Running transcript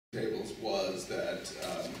tables was that,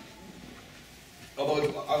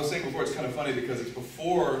 although I was saying before, it's kind of funny because it's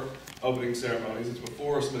before opening ceremonies, it's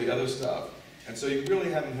before some of the other stuff, and so you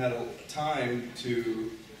really haven't had time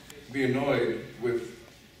to be annoyed with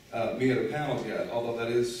me at a panel yet, although that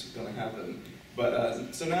is going to happen.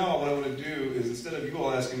 But so now what I want to do is, instead of you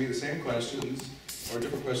all asking me the same questions or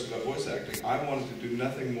different questions about voice acting, I wanted to do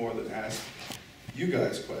nothing more than ask you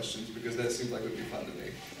guys questions, because that seems like it would be fun to me.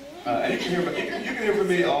 And you can hear from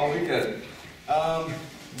me all weekend.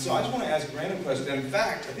 So I just want to ask random questions. And in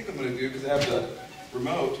fact, I think what I'm going to do, because I have the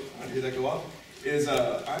remote, did that go off? Is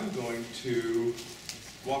I'm going to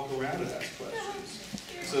walk around and ask questions.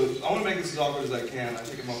 So I want to make this as awkward as I can. I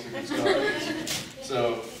think I'm off to a good start.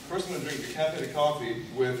 So first I'm going to drink a caffeinated coffee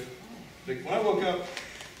with, when I woke up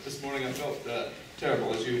this morning I felt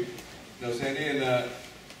terrible, as you know, Sandy, and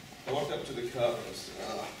I walked up to the cup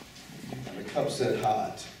and the cup said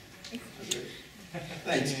hot.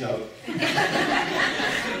 Thanks, Cup.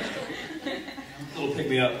 Little pick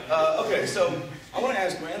me up. Okay, so I want to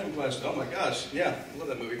ask random questions. Oh my gosh, yeah, I love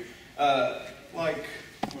that movie. Like,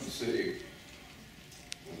 let's see.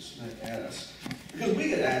 What should I ask? Because we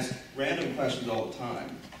get asked random questions all the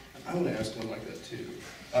time. I want to ask one like that too.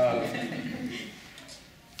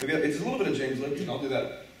 It's a little bit of James Lipton. I'll do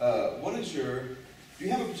that. What is your? Do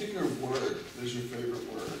you have a particular word that is your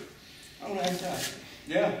favorite word? I want to ask that.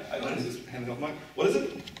 Yeah, I don't know. This handheld mic. What is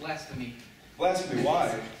it? Blasphemy. Blasphemy.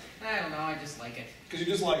 Why? I don't know. I just like it. Because you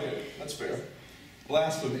just like it. That's fair.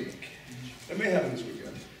 Blasphemy. It may happen this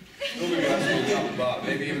weekend. It'll be blasphemy on the bot.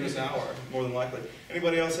 Maybe even this hour, more than likely.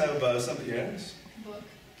 Anybody else have something? Yes. Book.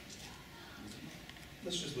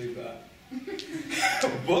 Let's just leave that.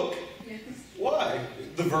 Book? Yes. Why?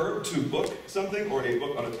 The verb to book something, or a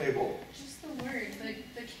book on a table? Just the word,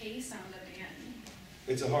 the K sound at the end.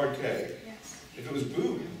 It's a hard K. Yes. If it was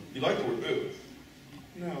boo, you like the word boo.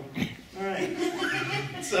 No. All right.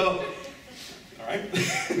 So, all right.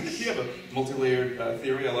 You have a multi-layered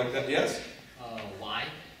theory. I like that. Yes? Why?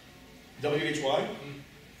 W-H-Y?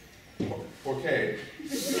 Or K?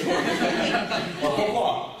 Or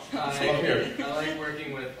pourquoi? Up here. I like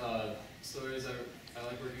working with stories. I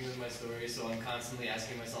like working with my stories, so I'm constantly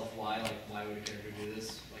asking myself why. Like, why would a character do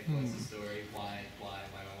this? Like, what's the story? Why?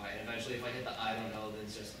 And eventually, if I hit the I don't know, then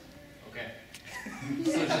it's just, okay.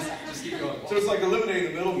 So just keep going. So it's like eliminating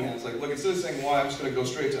the middleman. It's like, look, instead of saying why, I'm just going to go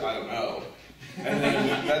straight to I don't know. And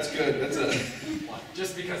then that's good. That's a... Why?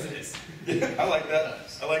 Just because it is. Yeah, I like that.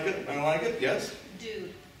 I like it. I like it. Yes?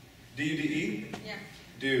 Dude. D-U-D-E? Yeah.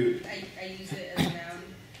 Dude. I use it as a noun,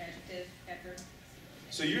 adjective, adverb.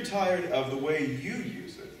 So you're tired of the way you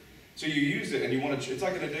use it. So you use it and you want to, it's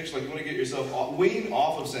like an addiction, like you want to get yourself wean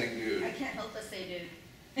off of saying dude. I can't help but say dude.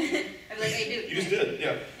 I'm like, hey dude. You just did,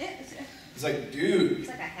 yeah. Yeah. It's like, dude. It's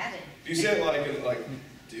like I have it. Do you say it like,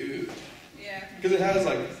 dude? Yeah. Because it has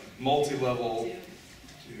like multi-level,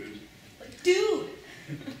 dude. Like, dude!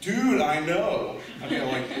 Dude, I know. I mean, I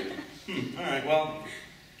like dude. All right, well,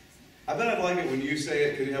 I bet I'd like it when you say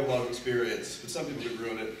it because you have a lot of experience, but some people could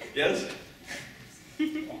ruin it. Yes?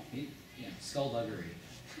 Yeah, skullduggery.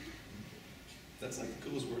 That's like the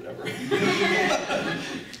coolest word ever.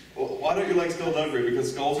 Well, why don't you like skullduggery?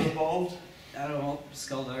 Because skulls are involved? I don't know,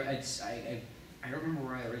 skullduggery. I don't remember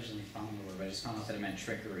where I originally found the word, but I just found out that it meant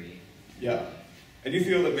trickery. Yeah. And you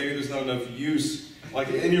feel that maybe there's not enough use, like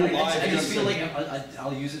in your life. I just feel like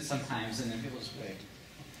I'll use it sometimes, and then people just wait.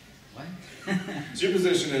 What? So your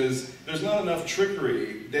position is, there's not enough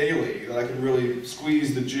trickery daily that I can really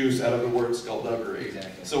squeeze the juice out of the word skullduggery.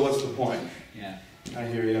 Exactly. So what's the point? Yeah. I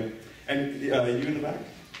hear you. And you in the back?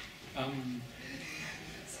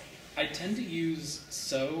 I tend to use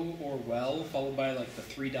so or well followed by like the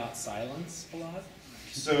 3-dot silence a lot.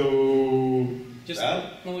 So Just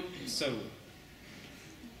that? well, so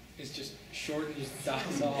it's just short and just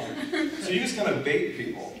dies off. So you just kind of bait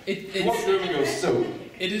people. You walk It's, through and go, so.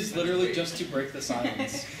 it is literally just to break the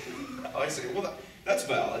silence. Oh, I see. Well, that's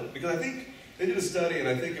valid, because I think they did a study, and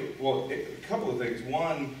I think, a couple of things.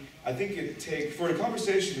 One, I think it takes, for a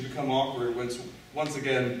conversation to become awkward, once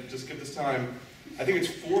again, just give this time, I think it's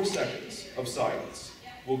 4 seconds of silence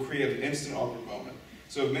will create an instant awkward moment.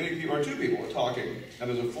 So if many people, or 2 people are talking, and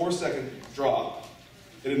there's a 4-second drop,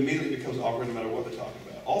 it immediately becomes awkward no matter what they're talking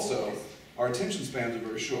about. Also, our attention spans are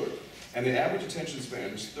very short, and the average attention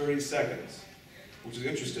span is 30 seconds, which is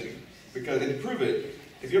interesting, because, and to prove it,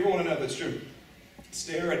 if you ever want to know if that's true,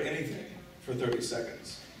 stare at anything for 30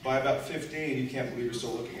 seconds. By about 15, you can't believe you're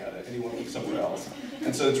still looking at it, and you want to look somewhere else.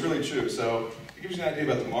 And so it's really true. So it gives you an idea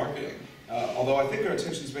about the marketing. Although I think our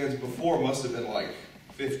attention spans before must have been like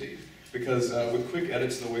 50, because with quick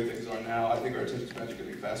edits and the way things are now, I think our attention spans are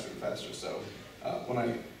getting faster and faster. So when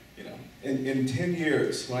I you know, in 10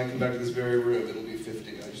 years, when I come back to this very room, it'll be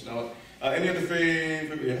 50. I just know it. Any other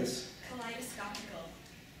favorite? Yes? Kaleidoscopical.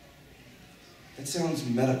 That sounds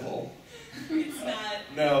medical. It's not.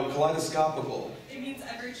 No, kaleidoscopical. It means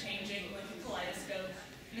ever-changing, like a kaleidoscope.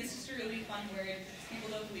 And it's just a really fun word. People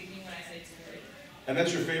don't believe me when I say it's a word. And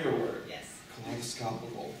that's your favorite word? Yes.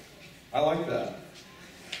 Kaleidoscopical. I like that.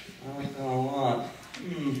 I like that a lot.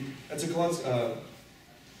 That's a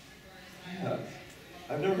yeah.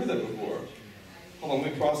 I've never heard that before. Hold on,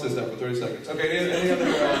 let me process that for 30 seconds. Okay, any other,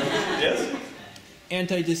 yes?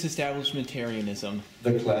 Anti-disestablishmentarianism.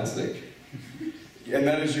 The classic. And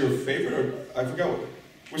that is your favorite, or, I forgot what,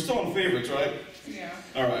 we're still on favorites, right? Yeah.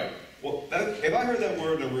 All right. Well, if I heard that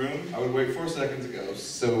word in a room, I would wait 4 seconds and go,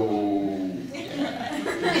 so, yeah.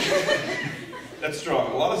 That's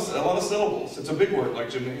strong. A lot of syllables. It's a big word, like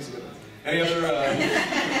gymnasium. Any other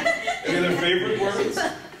favorite words?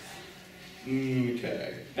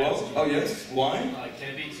 Okay. Well, oh yes. Why?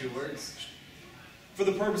 Can it be 2 words? For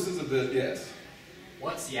the purposes of the yes.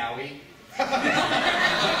 What's yaoi?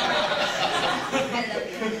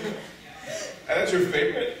 And that's your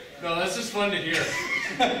favorite? No, that's just fun to hear.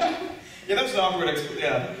 Yeah, that's an awkward.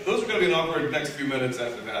 Yeah, those are going to be an awkward next few minutes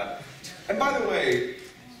after that. And by the way,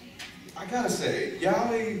 I gotta say,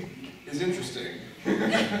 yaoi is interesting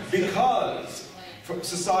because,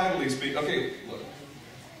 societally speaking, okay, look.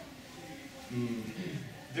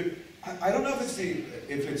 I don't know if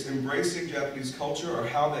it's embracing Japanese culture or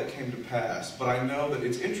how that came to pass, but I know that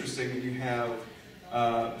it's interesting that you have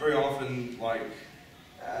very often like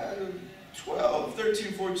 12,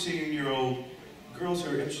 13, 14-year-old girls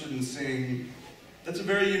who are interested in singing. That's a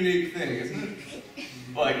very unique thing, isn't it?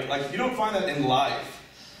 Like you don't find that in life.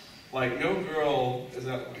 Like no girl is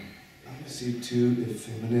that like, I'm gonna see 2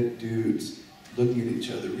 effeminate dudes looking at each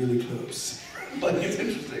other really close. Like it's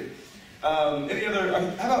interesting. Any other,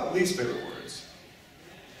 how about least favorite words?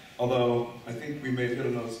 Although, I think we may have hit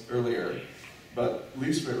on those earlier, but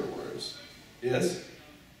least favorite words. Yes?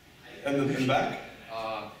 And in the back?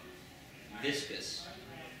 Viscous.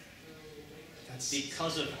 That's...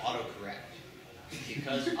 Because of autocorrect.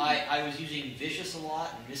 Because I was using vicious a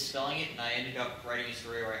lot and misspelling it, and I ended up writing a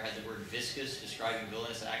story where I had the word viscous describing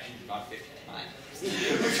villainous actions about 50 times.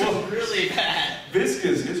 Which was really bad.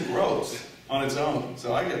 Viscous is gross on its own,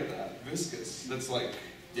 so I get that. Viscous. That's like,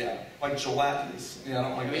 yeah, like gelatinous. Yeah, I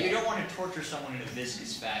don't like that. You don't want to torture someone in a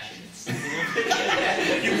viscous fashion. It's a little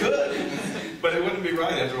bit You could, but it wouldn't be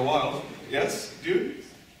right after a while. Yes, dude?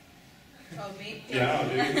 Oh, me? Yeah,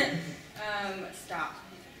 dude. Stop.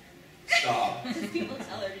 Stop. Because people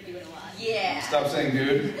tell her to do it a lot. Yeah. Stop saying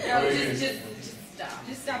dude. No, just stop.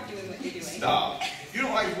 Just stop doing what you're doing. Stop. You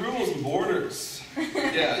don't like rules and borders.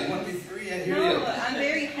 Yeah, you want to be free. I hear you. No, I'm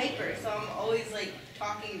very hyper, so I'm always like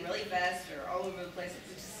talking really fast or all over the place.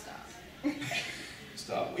 So just stop.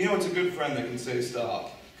 Stop. You know, it's a good friend that can say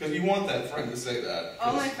stop. Because you want that friend to say that.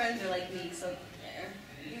 All my friends are like me, so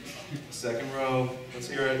yeah. Second row. Let's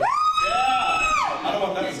hear it. Yeah! I don't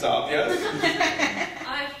want that to stop. Yes?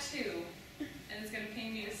 I have 2, and it's going to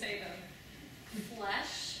pain me to say them.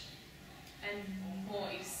 Flesh and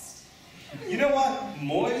moist. You know what?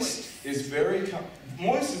 Moist is very...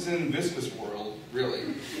 Moist is in viscous world,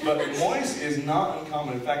 really. But moist is not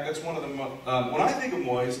uncommon. In fact, that's one of the most... when I think of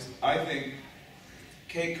moist, I think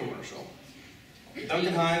cake commercial.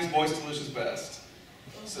 Duncan Hines, moist, delicious, best.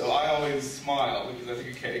 So I always smile because I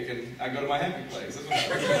think of cake and I go to my happy place. That's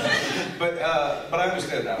what happens. But I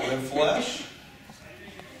understand that one. And flesh?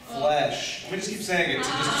 Flesh. Let me just keep saying it to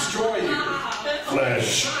just destroy you.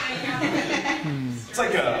 Flesh. It's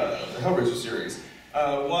like a Hellraiser series.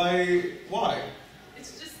 Why?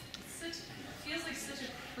 It's just feels like such a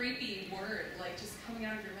creepy word, like just coming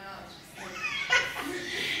out of your mouth.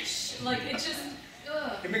 Just like it just,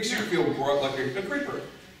 ugh. It makes you feel like a creeper.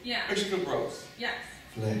 Yeah. It makes you feel gross. Yes.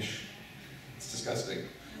 Flesh. It's disgusting.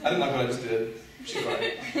 I didn't like what I just did. She's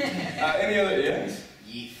right. Any other? Yes?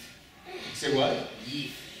 Yeef. Say what?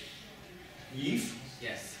 Yeef. Yeef?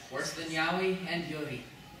 Yes. Worse than yaoi and yori.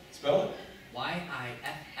 Spell it.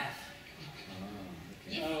 Y-I-F-F.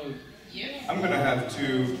 Oh, Yeah. I'm going to have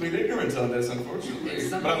to plead ignorance on this, unfortunately. It's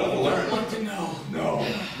But I love to something you learn. want to know. No.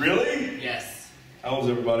 Really? Yes. How old's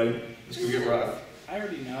everybody? It's going to get rough. I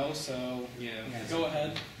already know, so yeah, go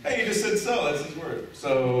ahead. Hey, you just said so. That's his word.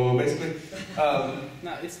 So, basically,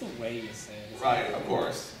 No, it's the way you say it. right, of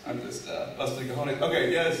course. I'm just busting cojones.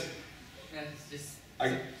 Okay, yes.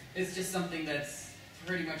 It's just something that's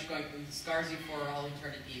pretty much scars you for all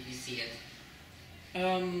eternity if you see it.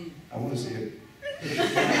 I want to see it.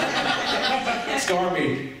 Scar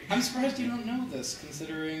me. I'm surprised you don't know this,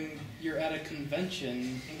 considering you're at a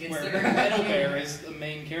convention And where considering- Metal Bear is the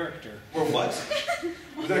main character. Or what?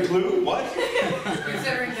 Was that a clue? What?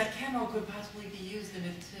 Considering that camo could possibly be used in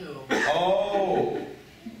it too. Oh.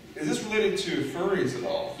 Is this related to furries at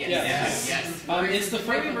all? Yes. Yes. It's the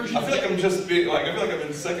furry version. I feel like I'm just being like I feel like I'm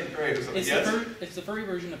in second grade or something. It's Yes? it's the furry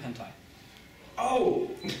version of hentai.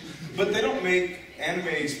 Oh, but they don't make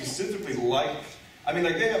anime specifically like. I mean,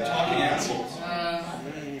 like they have talking animals.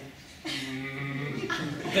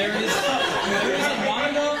 There is a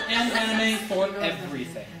manga and anime for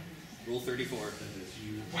everything. Rule 34.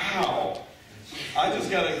 Wow. I just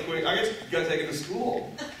got taken to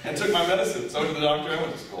school and took my medicine. So did the doctor I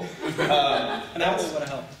went to school. An apple would have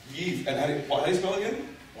helped. Yeef. And how do you spell it again?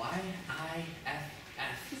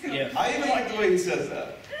 Y-I-F-F. Yeah. I even like the way he says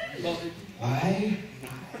that. Well, Why?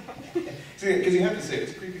 See, because you have to say it.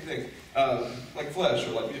 It's a creepy thing. Like flesh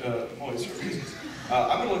or like moist or viscous.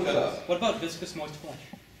 I'm going to look that up. what about viscous moist flesh?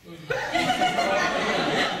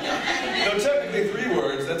 No, technically 3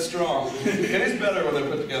 words. That's strong. It is better when they're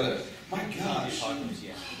put together. My gosh.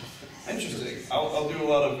 Interesting. I'll do a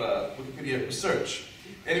lot of Wikipedia research.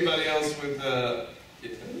 Anybody else with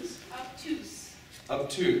yes? Obtuse.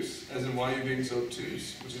 Obtuse, as in why are you being so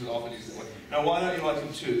obtuse, which is often used. Now, why don't you like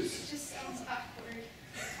obtuse? It just sounds awkward.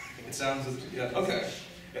 It sounds, yeah, okay.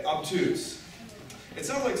 Yeah, obtuse. It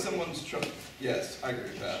sounds like someone's trying. Yes, I agree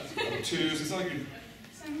with that. Obtuse. It sounds like you're.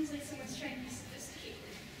 Sounds like someone's trying to be sophisticated.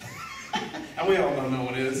 And we all know no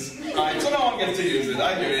one is. Right, so no one gets to use it.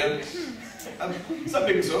 I hear you. Stop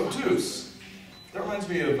being so obtuse. That reminds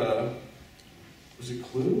me of, was it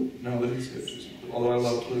Clue? No, that is Clue. Although I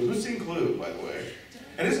love Clue. Who's seen Clue, by the way?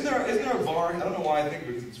 And isn't there a bar? I don't know why I think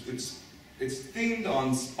because it's themed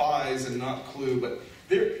on spies and not Clue, but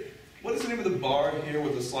there. What is the name of the bar here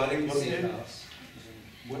with the sliding book Safe in? house.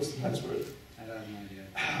 What's the password? I have no idea.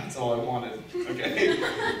 That's all I wanted. Okay?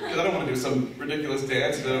 Because I don't want to do some ridiculous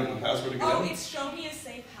dance and I don't have the password again. Oh, it's show me a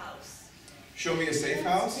safe house. Show me a safe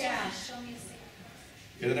house? Yeah, show me a safe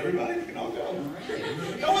house. Yeah, then everybody, we can all go.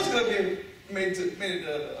 No one's going to be made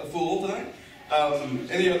a fool tonight.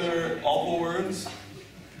 Any other awful words?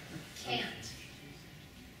 Can't.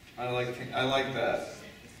 I like that.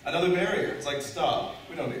 Another barrier. It's like stop.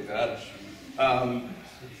 We don't need that.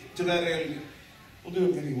 To that end, we'll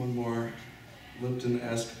do maybe one more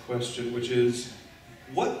Lipton-esque question, which is,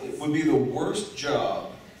 what would be the worst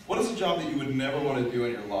job? What is a job that you would never want to do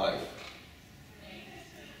in your life?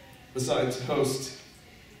 Besides host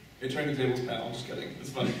a Training Tables panel. Just kidding. It's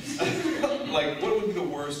funny. Like, what would be the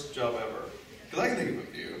worst job ever? Because I can think of a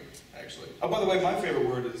few, actually. Oh, by the way, my favorite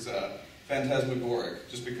word is phantasmagoric,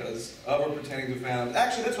 just because of or pertaining to phantoms.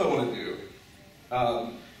 Actually, that's what I want to do.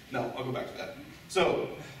 No, I'll go back to that. So,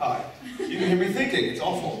 hi. You can hear me thinking. It's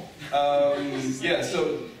awful. Yeah,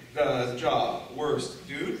 so, job. Worst.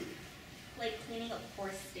 Dude? Like cleaning up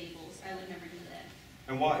horse stables. I would never do that.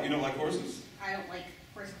 And why? You don't like horses? I don't like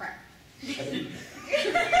horse crap.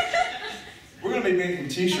 We're going to be making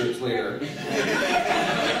t-shirts later.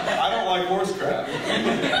 I don't like horse crap.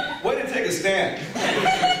 Way to take a stand.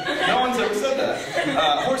 No one's ever said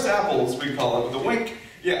that. Horse apples, we call it. With a wink.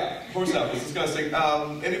 Yeah, horse apples. Disgusting.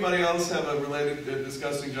 Anybody else have a related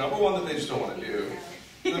disgusting job? Or one that they just don't want to do?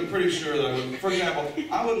 I'm pretty sure that I would. For example,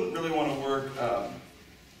 I wouldn't really want to work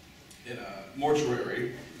in a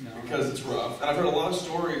mortuary because it's rough. And I've heard a lot of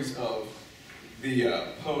stories of the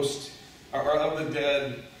post, or of the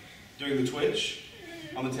dead doing the twitch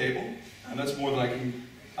on the table, and that's more than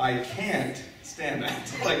I can't stand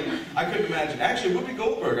that. Like, I couldn't imagine. Actually, Whoopi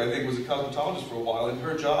Goldberg, I think, was a cosmetologist for a while, and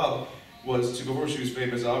her job was to, before she was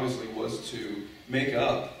famous, obviously, was to make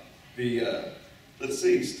up the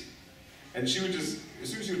deceased. And she would just, as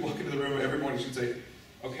soon as she would walk into the room every morning, she'd say,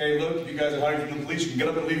 okay, look, if you guys are hiding from the police, you can get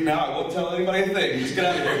up and leave now. I won't tell anybody a thing. Just get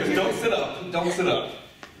out of here. Just don't sit up. Don't sit up.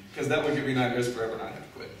 Because that would give me nightmares forever and I'd have to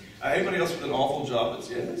quit. Anybody else with an awful job that's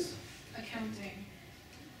yes? Accounting.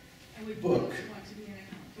 I would Book. want to be an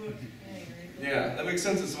accountant. Yeah, that makes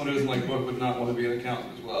sense that someone who doesn't like book would not want to be an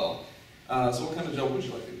accountant as well. So what kind of job would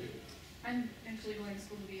you like to do? I'm actually going to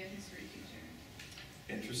school to be a history teacher.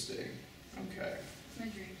 Interesting. Okay. It's my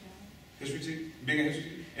dream job. History teacher? Being a history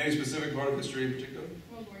teacher? Any specific part of history in particular?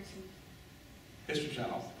 World War II. History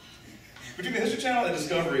Channel. Between the History Channel and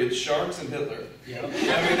Discovery, it's Sharks and Hitler. Yep. I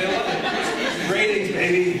mean, they love it. Ratings,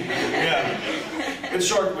 baby. Yeah. It's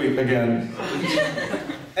Shark Week again.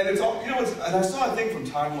 And it's all, you know, and I saw a thing from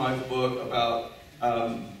Time Life book about,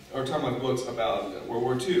 or Time Life books about World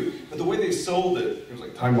War II, but the way they sold it, it was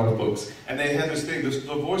like Time Life books, and they had this thing, the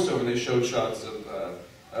voiceover, and they showed shots of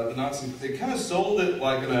the Nazis, they kind of sold it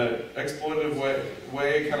like in an exploitative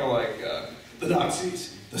way kind of like the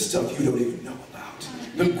Nazis, the stuff you don't even know about,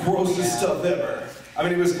 the grossest stuff ever. I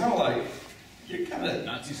mean, it was kind of like, you're kind of...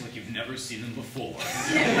 Nazis like you've never seen them before.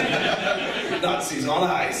 Nazis on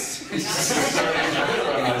ice.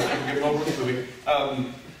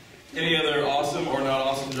 Any other awesome or not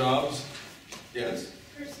awesome jobs? Yes?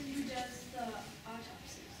 Person who does the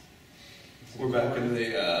autopsies. We're back in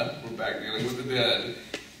the, we're back dealing with the dead.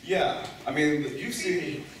 Yeah, I mean, you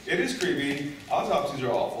see, it is creepy. Autopsies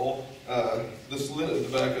are awful. The slit at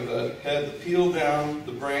the back of the head, the peel down,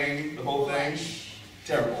 the brain, the whole thing.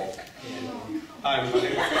 Terrible. Hi,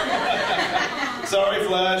 everybody. Sorry,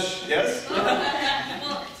 Flash. Yes?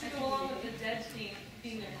 Well, to go along with the dead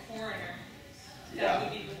being a coroner, Yeah. that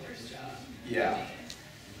would be the worst job. Yeah.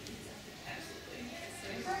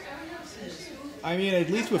 I mean, at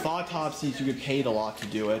least with autopsies, you get paid a lot to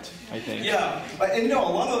do it, I think. Yeah, and you know, a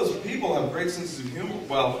lot of those people have great senses of humor.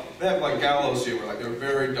 Well, they have like gallows humor, like they're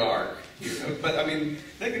very dark. You know? But I mean,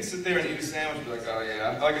 they can sit there and eat a sandwich and be like, oh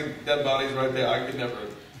yeah, like a dead body's right there. I could never.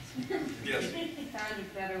 Yes. Found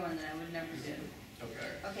a better one that I would never do.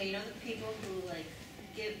 Okay. Okay, you know the people who like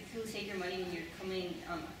who take your money when you're coming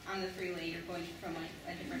on the freeway, you're going from like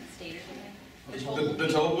a different state or something? The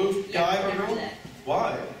toll booth guy Yeah, or never girl? that.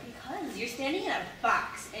 Why? Because you're standing in a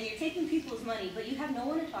box and you're taking people's money, but you have no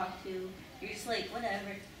one to talk to. You're just like,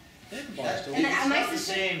 whatever. It's And not my the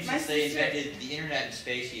sister- same my since they sister- invented the internet and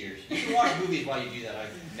space heaters. You can watch movies while you do that.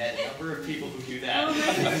 I've met a number of people who do that. Oh,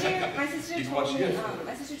 my sister You can told watch me, it.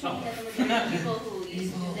 my sister told me that the majority of people who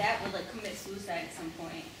used to do that would like commit suicide at some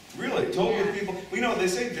point. Really? Toll booth Yeah. people? Well, you know, they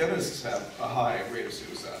say dentists have a high rate of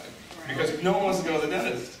suicide because no one wants to go to the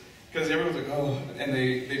dentist. Because everyone's like, oh, and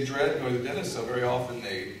they dread going to the dentist, so very often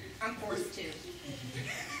they... I'm forced to.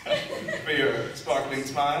 For your sparkling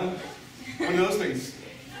smile? When do those things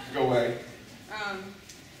go away? End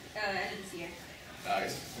of this year.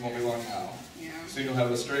 Nice. It won't be long now. Yeah. Soon you'll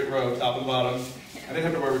have a straight row, top and bottom. I didn't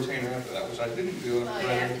have to wear a retainer after that, which I didn't do. Oh, you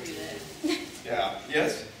have to do that. Yeah.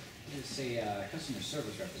 Yes? It's a customer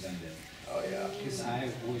service representative. Oh, yeah. Because I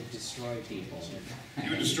would destroy people.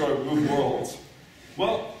 You would destroy move worlds.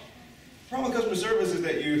 Well, the problem with customer service is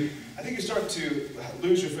that I think you start to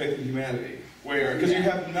lose your faith in humanity. Because you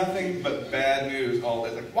have nothing but bad news all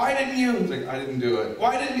day. It's like, why didn't you? It's like, I didn't do it.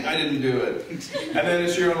 Why didn't you? I didn't do it. And then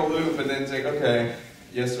it's you're on a loop, and then it's like, okay,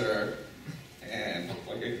 yes, sir. And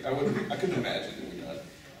like, I couldn't imagine doing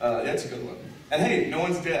that. That's a good one. And hey, no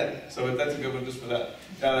one's dead, so that's a good one just for that.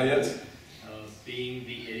 Yes? Being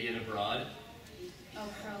the idiot abroad. Oh,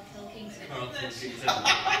 Carl Pilkington. Carl Pilkington.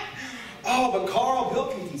 Oh, but Carl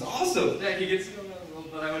Pilkington's awesome. Yeah, he gets to go around the world,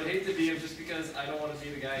 but I would hate to be him just because I don't want to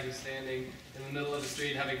be the guy who's standing in the middle of the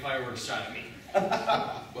street having fireworks shot at me.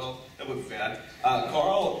 Well, that would be bad.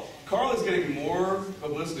 Carl is getting more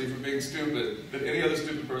publicity for being stupid than any other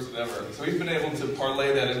stupid person ever. So he's been able to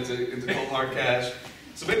parlay that into cold hard cash.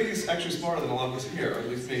 So maybe he's actually smarter than a lot of us here, or at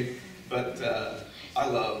least me. But I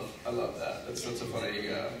love that. That's a funny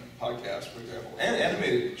podcast, for example. And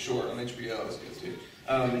animated short on HBO is good too.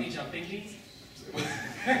 Any jumping beats?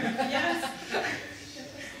 Yes.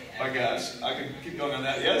 My gosh, I could keep going on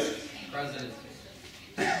that. Yes? President.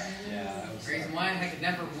 Yeah. The reason why I could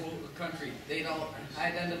never rule the country.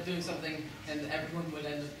 I'd end up doing something and everyone would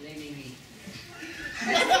end up blaming me. You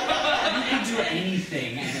can do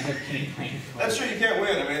anything and end up getting blamed for That's it. true, you can't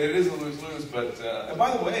win. I mean, it is a lose-lose, but... and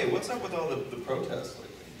by the way, what's up with all the protests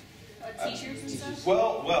lately? Teachers and stuff?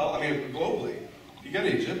 Well, I mean, globally. You got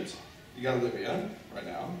Egypt, you got Libya right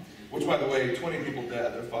now, which, by the way, 20 people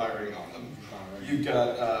dead, they're firing on them. You've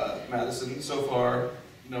got Madison, so far,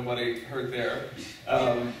 nobody hurt there.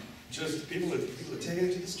 Just people are taking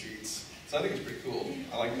it to the streets. So I think it's pretty cool.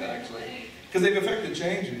 I like that, actually. Because they've affected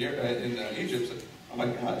change in Egypt. So, oh my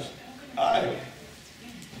gosh. Hi.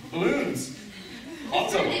 Balloons.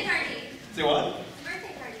 Awesome. Birthday party. Say what?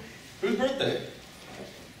 Birthday party. Whose birthday?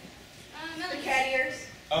 The cat ears.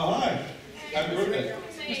 Oh, hi. Happy birthday.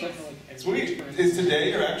 Sweet. Is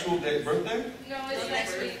today your actual birthday? No, it's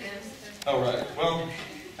next week. Oh, right. Well,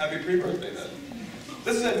 happy pre-birthday then.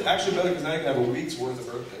 This is actually better because now you can have a week's worth of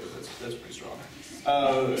birthdays. That's pretty strong.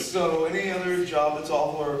 So, any other job that's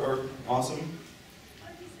awful or awesome?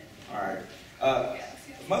 All right.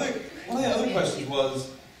 One of the other questions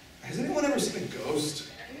was, has anyone ever seen a ghost?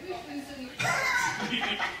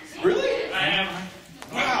 Really?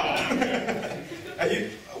 Wow.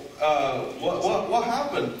 What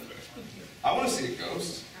happened? I want to see a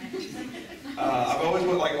ghost. I've always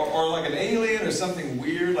wanted, or like an alien or something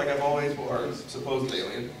weird, or a supposed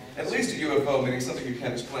alien. At least a UFO, meaning something you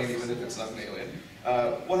can't explain even if it's not an alien.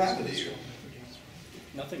 What happened to you?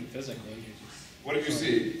 Nothing physically. What did you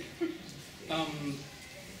see?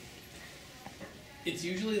 It's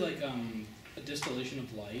usually like a distillation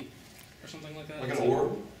of light or something like that. Like It's an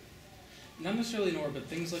orb? Not necessarily an orb, but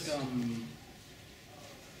things like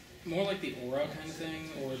more like the aura kind of thing,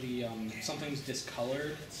 or the something's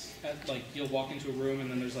discolored. Like you'll walk into a room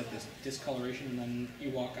and then there's like this discoloration, and then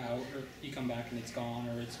you walk out or you come back and it's gone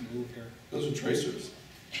or it's moved or. Those are tracers.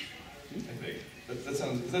 I think. That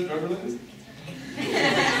sounds. Is that drug related?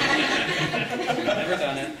 Never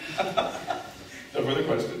done it. No further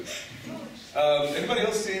questions. Anybody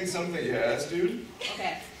else seen something? Yes, dude.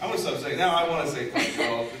 Okay. I'm gonna stop saying. Now I want to say fuck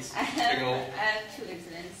golf. It's I have old. 2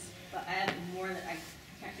 incidents, but I have more that I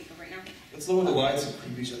can't think of right now. Let's lower the lights and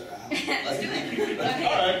creep each other out. Let's do it. Okay.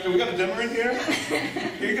 All right, we got a dimmer in here.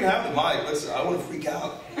 You can have the mic. I want to freak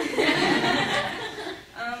out.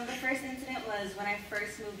 The first incident was when I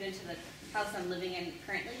first moved into the house I'm living in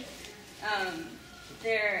currently.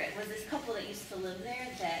 There was this couple that used to live there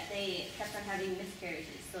that they kept on having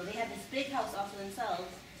miscarriages. So they had this big house all to themselves,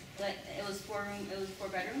 but it was 4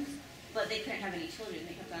 bedrooms, but they couldn't have any children.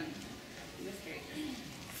 They kept on miscarriages.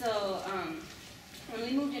 So when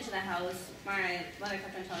we moved into the house, my mother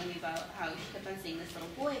kept on telling me about how she kept on seeing this little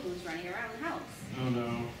boy who was running around the house. Oh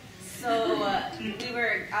no. So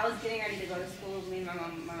I was getting ready to go to school. Me and my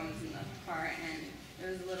mom was in the car, and there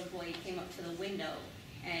was a little boy. He came up to the window,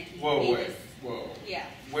 and he made this. Whoa. Yeah.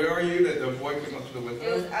 Where are you that the boy came up to the window?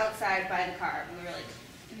 It was outside by the car. We were like.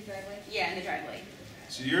 In the driveway? Yeah, in the driveway.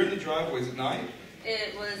 So you're in the driveway at night?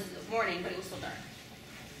 It was morning, but it was still dark.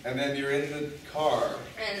 And then you're in the car.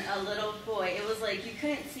 And a little boy. It was like you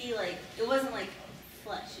couldn't see it wasn't like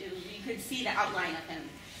flesh. You could see the outline of him.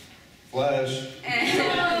 Flesh.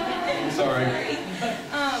 And, Sorry.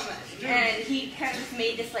 And he kind of just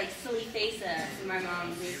made this like silly face at us, and my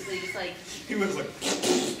mom basically just like. He was like.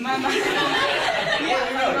 My mom. Yeah,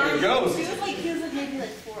 my mom. ghost. He was like maybe like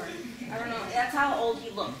 4. I don't know. That's how old he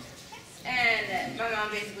looked. And my mom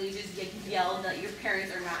basically just yelled that your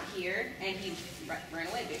parents are not here, and he ran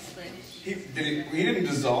away basically. He didn't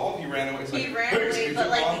dissolve. He ran away. He ran away, but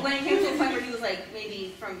like when it came to a point where he was like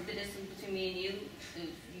maybe from the distance between me and you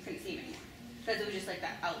couldn't see him anymore because it was just like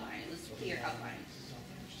that outline. It was clear outline.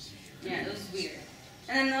 Yeah, it was weird.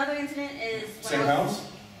 And then the other incident is when Same house?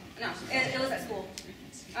 No, it was at school.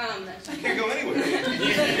 You can't go anywhere.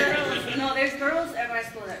 There's girls at my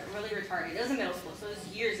school that are really retarded. It was in middle school, so it was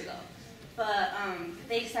years ago. But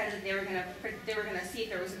they decided that they were gonna see if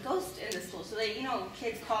there was a ghost in the school. So they,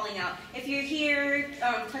 kids calling out, if you're here,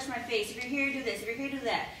 touch my face. If you're here, do this. If you're here, do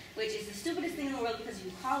that. Which is the stupidest thing in the world because if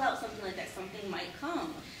you call out something like that, something might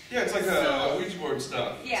come. Yeah, it's like a Ouija board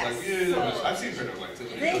stuff. Yeah. It's like, I've seen videos like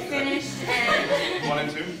this. They finished and 1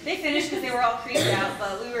 and 2. They finished because they were all creeped out.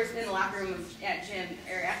 But we were in the locker room at gym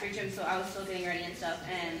or after gym, so I was still getting ready and stuff,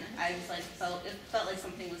 and I just felt like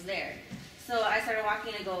something was there. So I started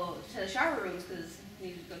walking to go to the shower rooms because we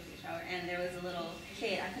needed to go to the shower, and there was a little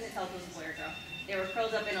kid. I couldn't tell if it was a boy or girl. They were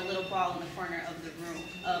curled up in a little ball in the corner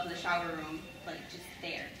of the shower room, like just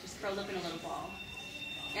there, just curled up in a little ball.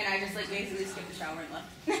 And I just basically skipped the shower and left.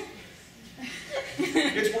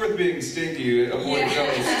 It's worth being stinky to avoid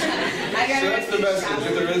ghosts. So that's the message.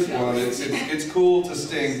 If there is one, it's cool to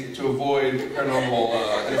stink to avoid paranormal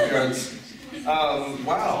interference.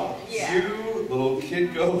 Wow. Yeah. You little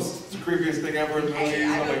kid ghost. It's the creepiest thing ever in the movies.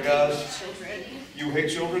 Oh my gosh. Children. You hate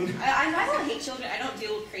children? I don't hate children. I don't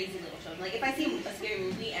deal with crazy little children. Like if I see a scary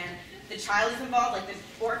movie and the child is involved, like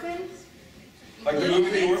the orphan. Like the movie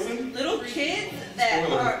The Orphan? Little kids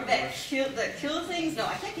that kill things. No,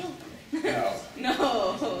 I can't deal with them. No. No.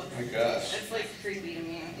 Oh my gosh. That's like creepy to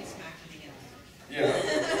me. Yeah.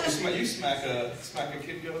 You smack a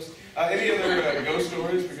kid ghost. Any other ghost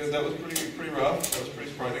stories? Because that was pretty rough. That was pretty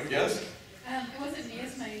surprising. Yes? It wasn't me,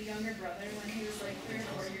 it's my younger brother when he was like 3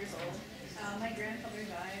 or 4 years old. My grandfather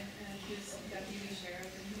died and he was deputy sheriff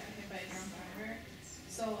and he got hit by a drunk driver.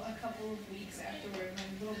 So a couple of weeks afterward, my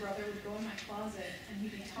little brother would go in my closet and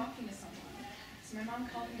he'd be talking to someone. So my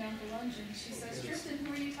mom called him down for lunch and she says, Tristan,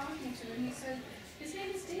 who are you talking to? And he said, his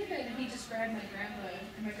name is David. And he described my grandpa,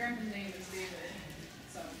 and my grandpa's name is David.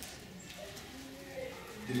 So.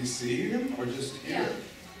 Did he see him or just hear? Yeah,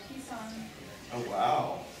 he saw him. Oh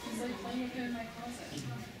wow. He's like playing with him in my closet.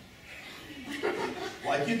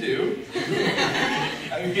 Like you do.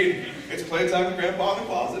 I mean, it's playtime with Grandpa in the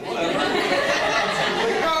closet, whatever.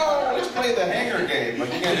 Like, no, let's play the hanger game.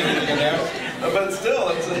 Like, you can't do anything there. But still,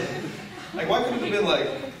 it's like, why couldn't it have been like,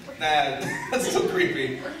 nah, that's still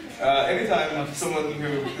creepy. Anytime someone who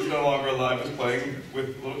is no longer alive is playing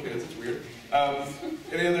with little kids, it's weird.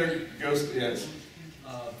 Any other ghost? Yes.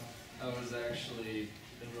 I was actually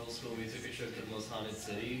in middle school, we took a trip to the most haunted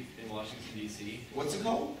city in Washington, D.C. What's it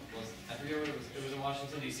called? I forget what it was. It was in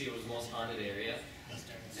Washington, D.C. It was the most haunted area.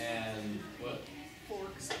 And what?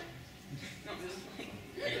 Forks. No, it was like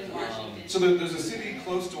Um, Washington. So there's a city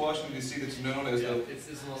close to Washington, D.C. that's known as the... It's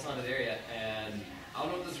the most haunted area, and I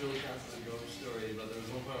don't know if this really counts as a ghost story, but there was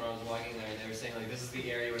one point where I was walking there, and they were saying, like, this is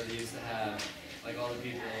the area where they used to have, like, all the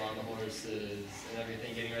people on the horses and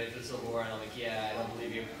everything getting ready for the Civil War, and I'm like, yeah, I don't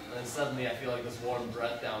believe you. And then suddenly I feel like this warm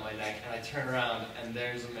breath down my neck, and I turn around, and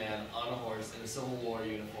there's a man on a horse in a Civil War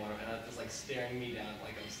uniform, and it's just, like, staring me down,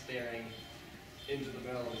 like I'm staring into the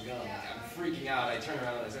barrel of his gun. Like, I'm freaking out. I turn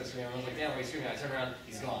around, I start screaming. I was like, damn, why are you screaming? I turn around,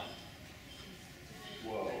 he's gone.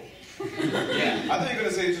 Whoa. Yeah. I thought you were going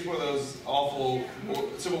to say just one of those awful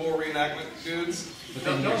Civil War reenactment dudes.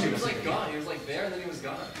 But no, he was like gone. He was like there and then he was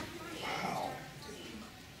gone. Wow.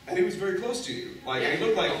 And he was very close to you. Like, Yeah, he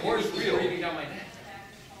looked like the he horse was was real. breathing down my neck.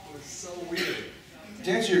 It was so weird.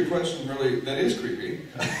 To answer your question, really, that is creepy.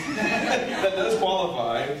 That does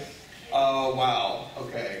qualify. Wow.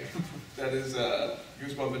 Okay. That is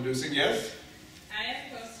goosebump inducing. Yes? I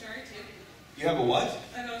have a ghost story too. You have a what?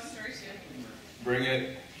 A ghost story too. Bring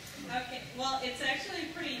it. Okay, well, it's actually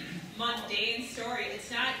a pretty mundane story. It's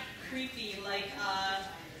not creepy. Like,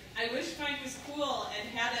 I wish mine was cool and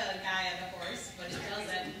had a guy on the horse, but it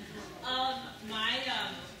doesn't. My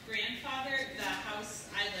grandfather, the house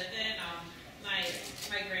I live in, my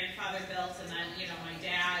grandfather built, and then my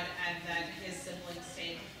dad, and then his siblings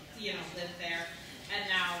lived there, and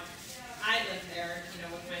now I live there,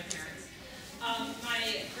 with my parents.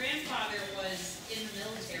 My grandfather was in the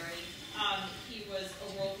military. He was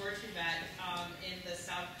a World War II vet in the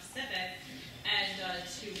South Pacific, and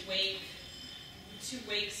to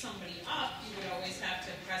wake somebody up, you would always have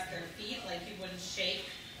to press their feet, like you wouldn't shake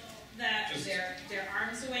their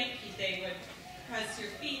arms awake. They would press your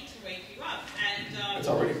feet to wake you up. And It's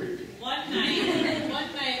already creepy. One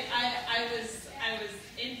night I was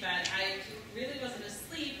in bed. I really wasn't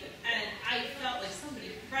asleep, and I felt like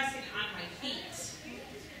somebody pressing on my feet.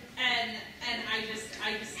 And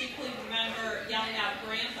I distinctly remember yelling out,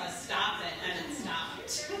 "Grandpa, stop it," and it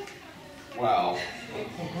stopped. Wow.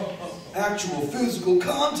 Actual physical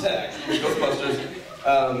contact. Ghostbusters.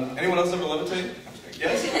 Anyone else ever levitate?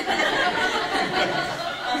 Yes?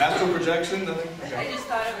 Astral projection? Nothing? Okay. I just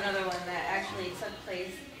thought of another one that actually took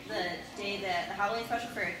place the day that the Halloween special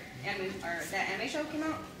for that anime show came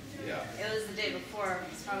out. Yeah. It was the day before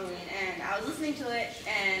Halloween, and I was listening to it,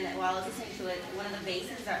 and while I was listening to it, one of the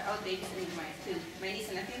bases, I was babysitting my niece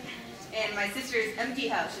and nephew, and my sister's empty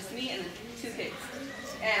house, just me and the two kids.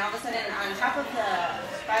 And all of a sudden, on top of the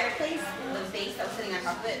fireplace, the vase that was sitting on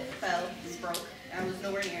top of it just broke, and I was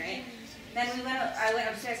nowhere near it. Then I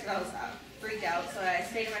went upstairs because I was freaked out, so I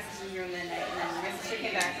stayed in my sister's room that night, and then my sister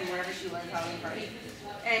came back from wherever she was, Halloween party,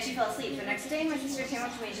 and she fell asleep. The next day, my sister came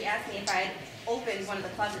up to me and she asked me if I had opened one of the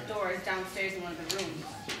closet doors downstairs in one of the rooms.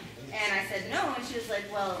 And I said no, and she was like,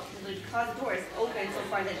 well, the closet door is open so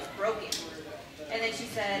far that it's broken. And then she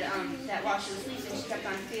said that while she was sleeping, she kept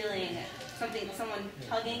on feeling someone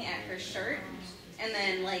tugging at her shirt, and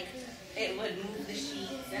then like it would move the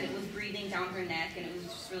sheets, and it was breathing down her neck, and it was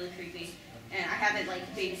just really creepy. And I haven't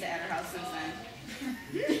babysat at her house since then.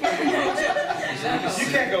 You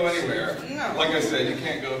can't go anywhere. No. Like I said, you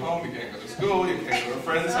can't go home, you can't go to school, you can't go to a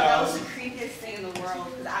friend's That house. was the creepiest thing in the world,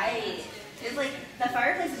 because it's like, the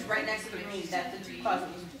fireplace is right next to the room that the closet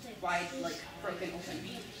was wide, broken open.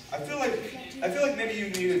 I feel like maybe you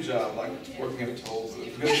need a job, like working at a toll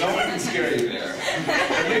booth, because no one can scare you there.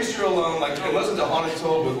 At least you're alone, unless it's a haunted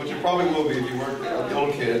toll booth, which you probably will be if you work there, a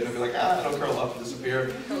little kid, and be like, it'll curl up and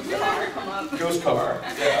disappear. Ghost car, come up. Ghost car,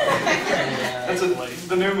 yeah. That's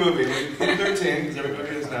the new movie, 13, because every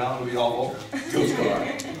movie is now, it'll be awful. Ghost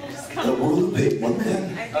car. The world big one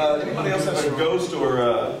then. Anybody else have a ghost or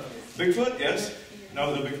Bigfoot? Yes? No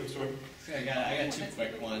Bigfoot story? I got two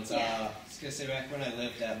quick ones. I was going to say, back when I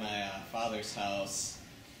lived at my father's house,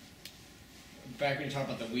 back when you talk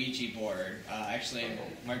about the Ouija board, actually in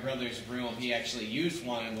my brother's room, he actually used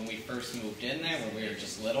one when we first moved in there when we were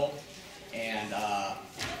just little, and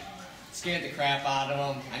scared the crap out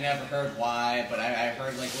of him. I never heard why, but I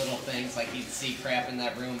heard little things like he'd see crap in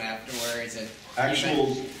that room afterwards. And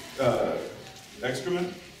actual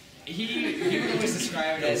excrement? He would always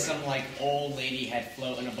describe it as some old lady had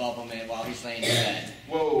floating above him while he's laying in bed.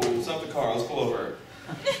 Whoa, stop the car, let's pull over.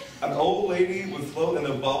 An old lady would float in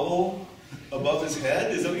a bubble above his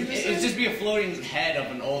head? Is that what you just said? It'd just be a floating head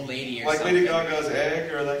of an old lady or like something. Lady Gaga's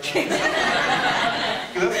egg or that kind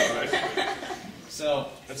of That's not right. So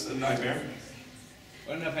that's a nightmare.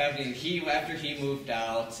 What ended up happening, after he moved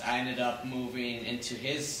out, I ended up moving into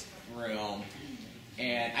his room.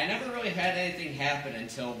 And I never really had anything happen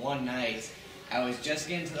until one night. I was just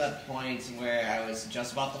getting to that point where I was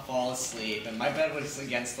just about to fall asleep, and my bed was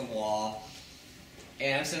against the wall.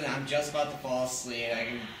 And I'm sitting there, I'm just about to fall asleep, I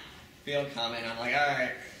can feel it coming, I'm like,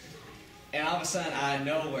 alright. And all of a sudden, out of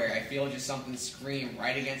nowhere, I feel just something scream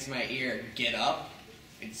right against my ear, get up.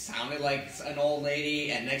 It sounded like an old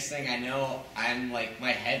lady, and next thing I know, I'm like,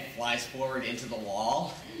 my head flies forward into the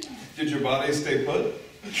wall. Did your body stay put?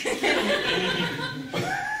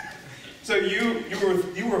 So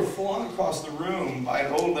you were flung across the room by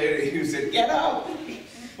an old lady who said, "Get up!"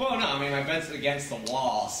 Well, no, I mean my bed's against the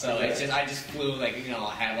wall, so it's just I just flew like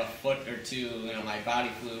I have a foot or two. My body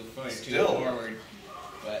flew a foot or two forward.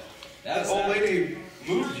 But that old lady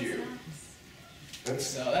moved you.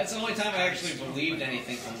 So that's the only time I actually believed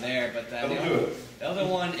anything from there. But the other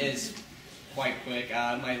one is quite quick. In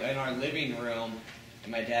our living room,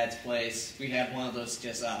 in my dad's place, we had one of those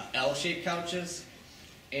just L-shaped couches.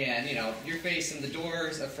 And, you're facing the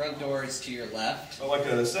front doors to your left. Oh, like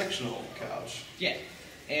a sectional couch. Yeah.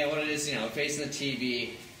 And what it is, facing the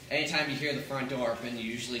TV, anytime you hear the front door open, you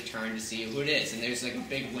usually turn to see who it is. And there's like a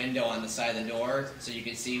big window on the side of the door, so you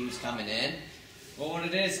can see who's coming in. Well, what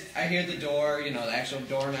it is, I hear the door, the actual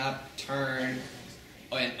doorknob turn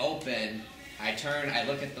and open. I turn, I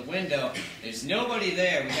look at the window, there's nobody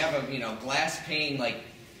there. We have a, glass pane,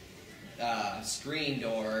 screen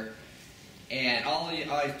door. And all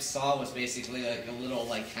I saw was basically like a little,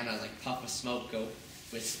 kind of puff of smoke go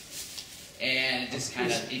wisp, and it just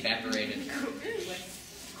kind of evaporated.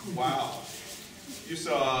 Wow. You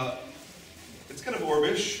saw, it's kind of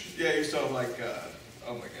orbish. Yeah, you saw oh my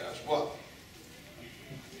gosh, what?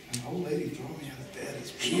 An old lady throwing me out of bed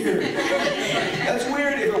is weird. That's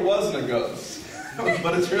weird if it wasn't a ghost,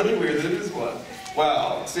 but it's really weird that it is one.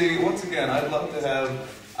 Wow. See, once again, I'd love to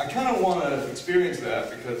have. I kind of want to experience that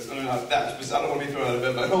because, I don't want to be thrown out of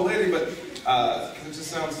bed by an old lady, but because it just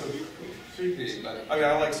sounds so creepy. But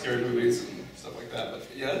I like scary movies and stuff like that. But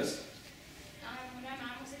yes. When my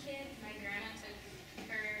mom was a kid, my grandma took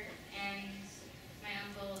her and my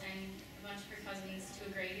uncle and a bunch of her cousins to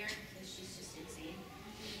a graveyard because she's just insane.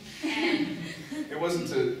 And it wasn't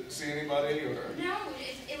to see anybody, or? No,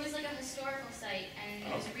 it was like a historical site, and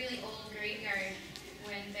it was a really old graveyard.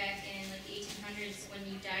 When back in the 1800s, when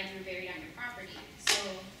you died, you were buried on your property. So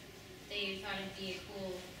they thought it'd be a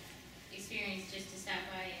cool experience just to stop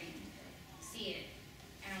by and see it.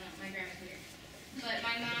 I don't know, my grandma's weird. But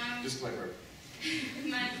my mom... Just like her.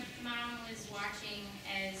 My mom was watching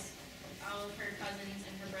as all of her cousins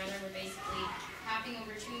and her brother were basically hopping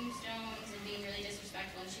over tombstones and being really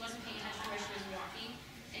disrespectful. And she wasn't paying attention to where she was walking.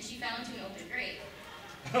 And she fell into an open grave.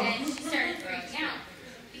 And she started freaking out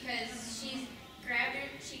because she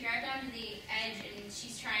grabbed onto the edge and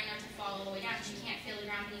she's trying not to fall all the way down. She can't feel the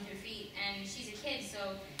ground beneath her feet, and she's a kid,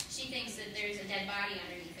 so she thinks that there's a dead body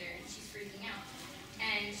underneath her, and she's freaking out.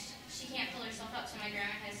 And she can't pull herself up, so my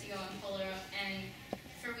grandma has to go and pull her up. And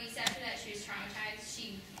for weeks after that, she was traumatized.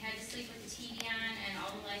 She had to sleep with the TV on and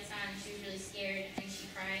all the lights on, and she was really scared, and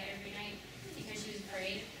she cried every night because she was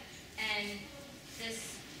afraid. And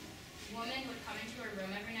this woman would come into her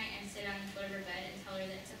room every night and sit on the foot of her bed and tell her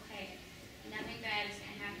that it's okay. Nothing bad is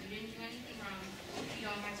going to happen. You didn't do anything wrong. You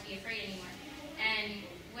don't have to be afraid anymore. And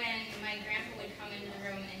when my grandpa would come into the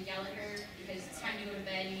room and yell at her because it's time to go to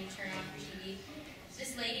bed, you need to turn off your TV,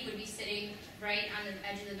 this lady would be sitting right on the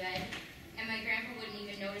edge of the bed, and my grandpa wouldn't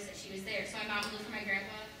even notice that she was there. So my mom would look from my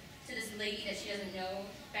grandpa to this lady that she doesn't know,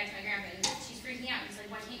 back to my grandpa, and she's freaking out. He's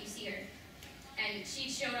like, why can't you see her? And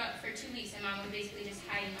she showed up for 2 weeks, and mom was basically just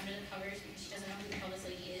hiding under the covers because she doesn't know who the hell this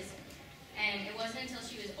lady is. And it wasn't until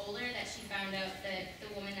she was older that she found out that the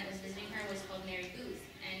woman that was visiting her was called Mary Booth.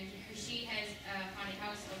 And she has a haunted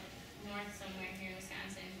house up north somewhere here in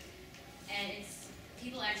Wisconsin. And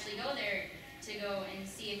people actually go there to go and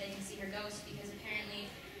see if they can see her ghost, because apparently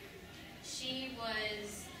she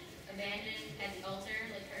was abandoned at the altar,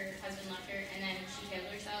 like her husband left her, and then she killed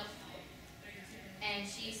herself. And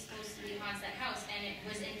she supposedly haunts that house, and it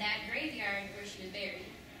was in that graveyard where she was buried.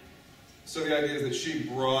 So the idea is that she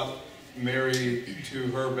brought Mary to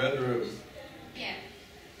her bedroom. Yeah.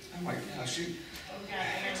 Oh my gosh, Okay,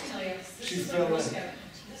 I gotta tell you, She this is a fell Girl in. Scout.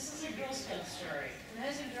 This is a Girl Scout story. And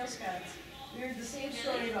as a Girl Scout, we heard the same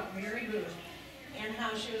story about Mary Booth and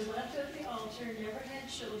how she was left at the altar, never had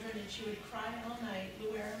children, and she would cry all night, Lou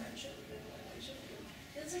Aram had children, my children.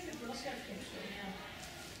 It's like a Girl Scout camp story.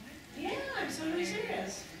 Yeah, I'm totally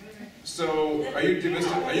serious. So, are you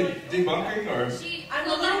debunking, or?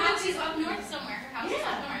 Well, her house is up north somewhere. Her house is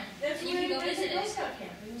up north. That's and where you can go we went visit to Girl it. Scout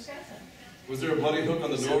camp in Wisconsin. Was there a bloody hook on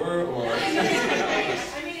the door, or?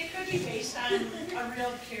 I mean, it could be based on a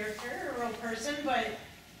real character, or a real person, but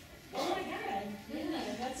oh my God, yeah,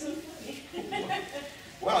 that's so funny.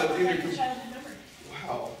 Wow, it's either Like a childhood memory.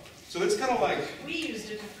 wow. So it's kind of like We used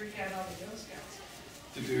it to freak out all the Girl Scouts.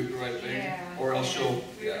 to do the right thing, Yeah. or else she'll.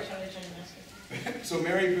 We were Yeah. totally trying to mess with it. So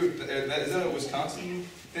Mary Boot, is that a Wisconsin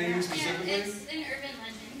thing Yeah, specifically? it's an urban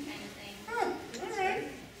legend kind of thing. Huh, all right.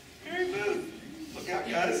 Mary Boot. Look out,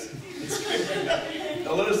 guys. It's creepy.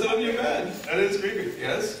 Don't let us sit on your bed. That is creepy.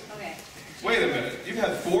 Yes? Okay. Wait a minute. You've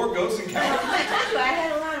had 4 ghost encounters? I told you, I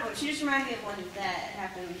had a lot of them. She just reminded me of one that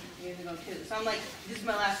happened years ago too. So I'm like, this is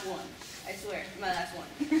my last one. I swear, my last one.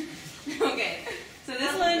 Okay. So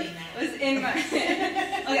this one was in my.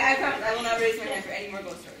 Okay, I promise I will not raise my hand for any more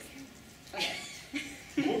ghost stories. Okay.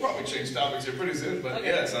 We'll probably change topics here pretty soon, but Okay.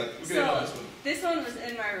 yes, we can end on this one. This one was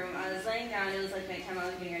in my room. I was laying down. It was like nighttime. I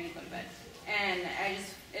was getting ready to go to bed, and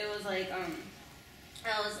it was like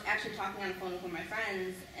I was actually talking on the phone with one of my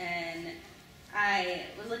friends, and I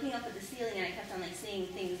was looking up at the ceiling, and I kept on like seeing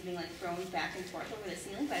things being like thrown back and forth over the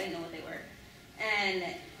ceiling, but I didn't know what they were, and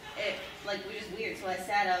it like was just weird. So I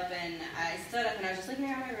sat up and I stood up and I was just looking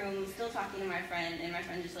around my room, still talking to my friend, and my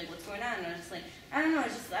friend just like, "What's going on?" And I was just like, "I don't know.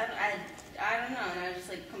 It's just I don't know." And I was just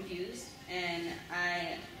like confused, and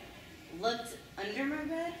I looked under my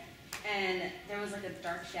bed, and there was like a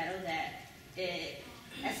dark shadow that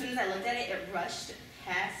as soon as I looked at it, it rushed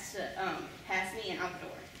past me and out the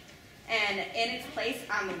door. And in its place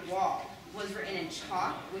on the wall was written in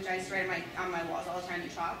chalk, which I used to write on my walls all the time in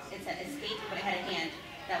chalk. It said escape, but it had a hand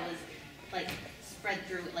that was like spread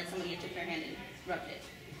through it, like somebody had took their hand and rubbed it.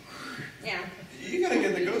 Yeah. You gotta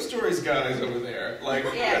get the ghost stories guys over there. Like,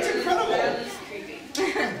 Yeah, that's incredible. That was creepy.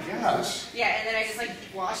 Oh my gosh. Yeah, and then I just like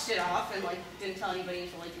washed it off and like didn't tell anybody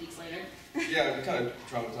until like weeks later. Yeah, it kind of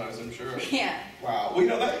traumatized, I'm sure. Yeah. Wow. Well, you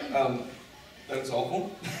know that's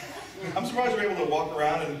awful. I'm surprised you're able to walk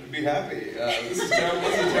around and be happy. This is terrible.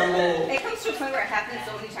 This is terrible. It comes to a point where it happens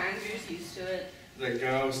so many times, you're just used to it. The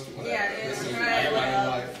ghost. Whatever. Yeah, This dude. is Hi, my what up?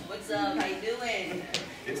 life. What's up? How you doing?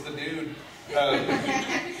 It's the dude.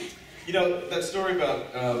 You know that story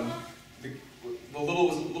about the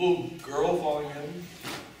little girl falling in.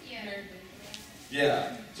 Yeah.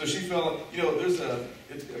 Yeah. So she fell. You know, there's I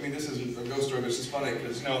mean, this isn't a ghost story, but it's just funny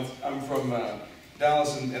because I'm from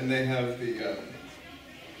Dallas, and they have the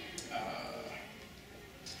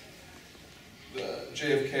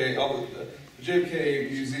JFK, the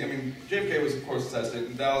JFK museum. I mean, JFK was of course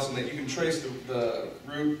assassinated in Dallas, and that you can trace the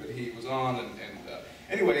route that he was on. And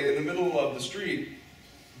anyway, in the middle of the street,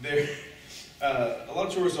 there a lot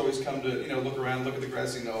of tourists always come to look around, look at the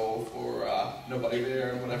grassy knoll for nobody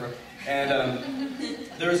there and whatever. And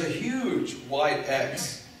there's a huge white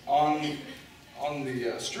X on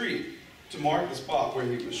the street to mark the spot where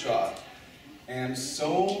he was shot. And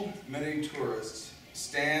so many tourists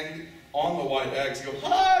stand on the white X, go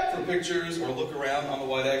hi for pictures or look around on the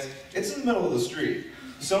white X. It's in the middle of the street.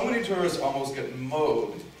 So many tourists almost get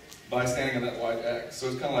mowed by standing on that white X. So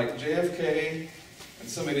it's kind of like JFK and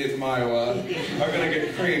some idiot from Iowa are going to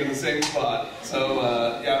get creamed in the same spot. So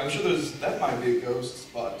yeah, I'm sure that might be a ghost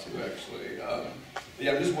spot too, actually.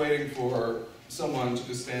 Yeah, I'm just waiting for someone to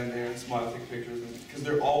just stand there and smile, take pictures, because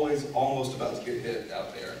they're always almost about to get hit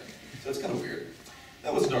out there. So it's kind of weird.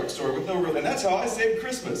 That was a dark story with no real, and that's how I saved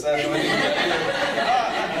Christmas. I have no idea.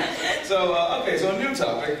 So, okay, so a new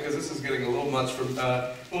topic, because this is getting a little much from,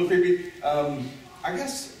 a little creepy. I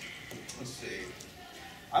guess, let's see.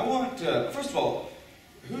 I want, first of all,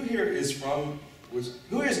 who here is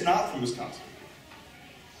who is not from Wisconsin?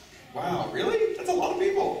 Wow, really? That's a lot of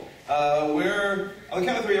people. On the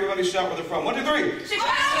count of 3, everybody shout where they're from. 1, 2, 3. Chicago!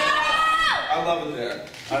 I love it there.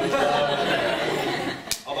 I love it there.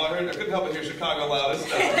 Although I couldn't help but hear Chicago loudest.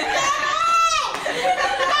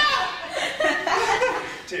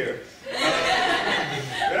 Tear.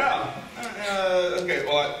 Yeah. Okay,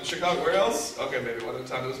 well, Chicago, where else? Okay, maybe one at a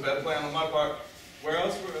time. It was a bad plan on my part. Where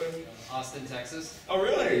else? Austin, Texas. Oh,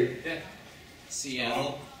 really? Yeah.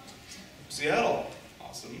 Seattle. Seattle.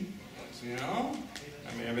 Awesome. Seattle.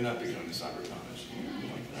 I mean, maybe not big on the soccer college.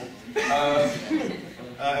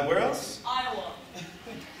 And where else? Iowa.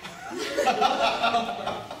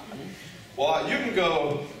 Well, you can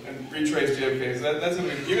go and retrace JFK. That's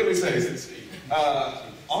gonna be, you're gonna be safe.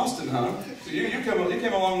 Austin, huh? So you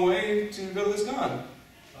came a long way to go to this con.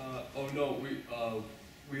 Oh no,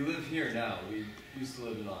 we live here now. We used to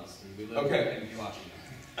live in Austin. We live Okay. in Washington.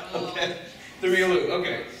 Okay. The real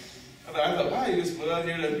okay. I thought, wow, you just flew out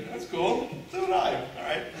here to. That's cool. So did I. All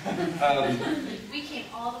right. We came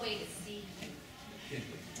all the way to see you.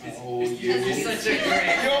 Oh, you're such a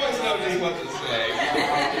great. You always know just what to say.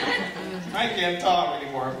 I can't talk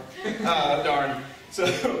anymore. Darn. So,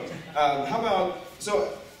 how about,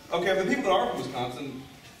 okay, the people that are from Wisconsin,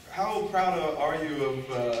 how proud are you of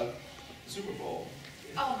the Super Bowl?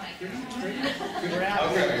 Oh my God.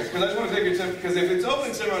 Okay, because I just want to take your tip, because if it's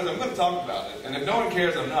opening ceremonies, I'm going to talk about it. And if no one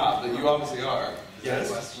cares, I'm not, but you obviously are.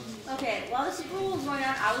 Yes? Okay, while the Super Bowl was going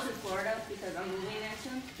on, I was in Florida because I'm moving next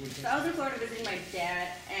soon. So I was in Florida visiting my dad,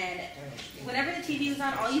 and whenever the TV was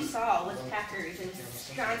on, all you saw was Packers and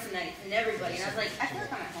Wisconsinites and everybody. And I was like, I feel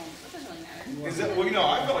like I'm at home. It doesn't really matter. Is that, well, you know,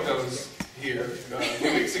 I felt like I was here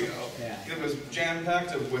 2 weeks ago. Yeah. It was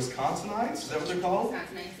jam-packed of Wisconsinites, is that what they're called?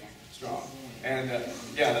 Wisconsinites, yeah. Strong. And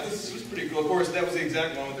yeah, this was pretty cool. Of course, that was the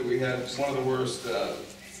exact moment that we had one of the worst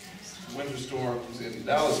winter storms in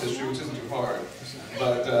Dallas history, which isn't too hard.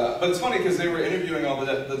 But it's funny because they were interviewing all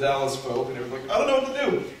the Dallas folk, and they were like, I don't know what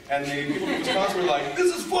to do. And the people from Wisconsin were like,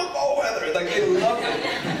 this is football weather. Like, they loved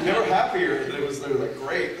it. They were happier. They were like,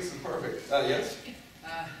 great, this is perfect. Yes?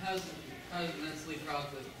 I was immensely proud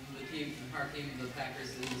with the team, our team, the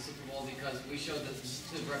Packers, in the Super Bowl because we showed to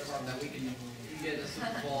Brett Favre that we can get a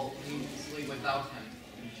Super Bowl easily without him.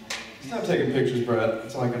 Stop taking pictures, Brett.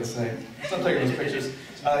 That's all I gotta say. Stop taking those pictures.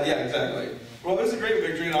 Yeah, exactly. Well, it was a great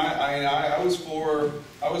victory, and I was for,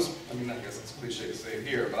 I guess it's cliche to say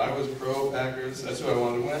here, but I was pro Packers. That's who I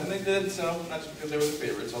wanted to win, and they did, so not just because they were the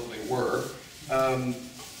favorites, although they were.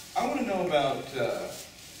 I want to know about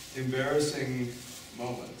embarrassing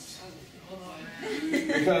moments.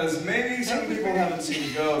 Because maybe some people haven't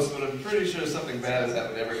seen Ghost, but I'm pretty sure something bad has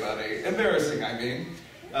happened to everybody. Embarrassing, I mean.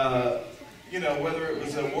 You know, whether it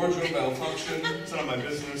was a wardrobe malfunction, it's none of my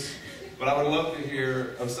business, but I would love to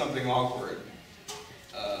hear of something awkward.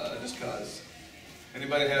 Just cause.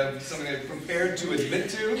 Anybody have something they're prepared to admit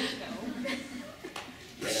to? No.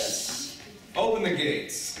 Yes. Open the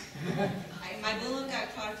gates. My balloon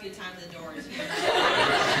got caught a few times at the doors.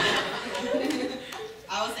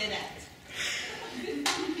 I would say that.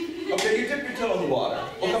 Okay, you dip your toe in the water.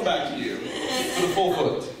 We'll come back to you for the full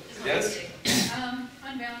foot. Yes?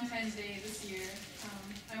 On Valentine's Day this year,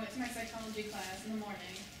 I went to my psychology class in the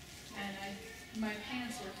morning, and my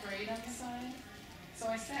pants were frayed on the side. So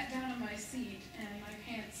I sat down on my seat, and my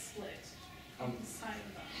pants split on the side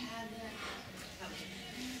of them.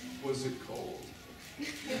 Was it cold?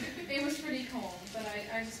 It was pretty cold, but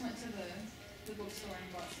I just went to the bookstore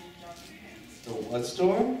and bought some jogging pants. The what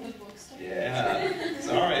store? The bookstore. Yeah.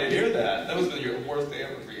 Sorry to hear that. That was your worst day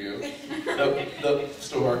ever for you. The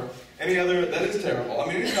store. Any other? That is terrible. I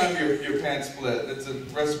mean, anytime your pants split, it's a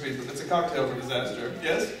recipe. It's a cocktail for disaster.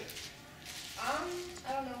 Yes. I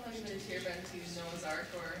don't know if anybody's here been to Noah's Ark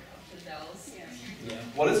or up to Dells. Yeah.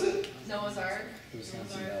 What is it? Noah's Ark.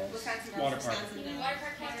 Wisconsin Dells. Wisconsin Water Dells. park. Water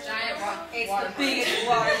park. Giant It's water the biggest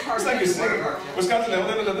water park. It's like you're singing. Wisconsin.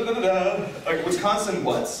 Like Wisconsin.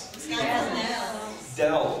 What's? Wisconsin Dells.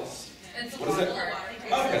 Dells. It's a What is water it?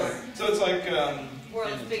 park. Okay. So it's like.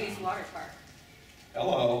 World's biggest water park.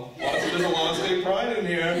 Hello. There's a lot of state pride in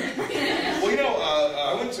here. Well, you know,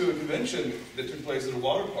 I went to a convention that took place at a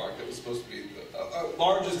water park that was supposed to be the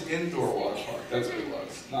largest indoor water park. That's what it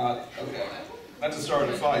was. Not, okay. Not to start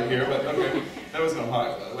a fight here, but okay. That was in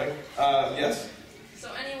Ohio, by the way. Yes? So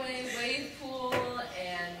anyway, wave pool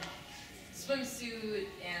and swimsuit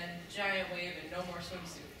and giant wave and no more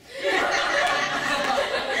swimsuit.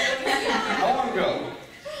 How long ago?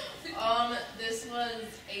 This was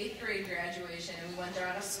 8th grade graduation, and we went there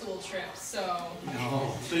on a school trip, so...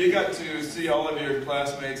 No. So you got to see all of your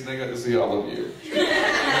classmates, and they got to see all of you.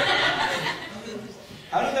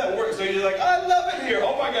 How did that work? So you're like, I love it here,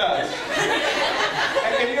 oh my gosh.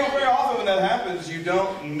 And you know, very often when that happens, you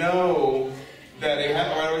don't know that it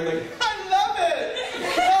happened right away. You're like, I love it!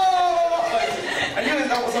 Oh! Like, and you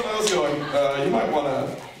know someone else going, you might want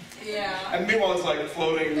to... Yeah. And meanwhile, it's like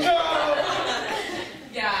floating. No!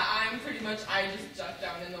 Yeah, I just ducked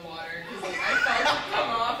down in the water because like, I felt it come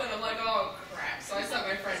off and I'm like, oh crap. So I sent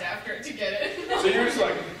my friend after it to get it. So you were just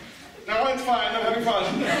like, no, it's fine, I'm having fun.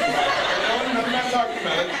 I'm not talking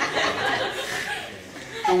about it.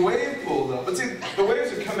 The wave pool though, but see, the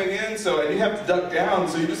waves are coming in, so and you have to duck down,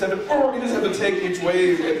 so you just have to take each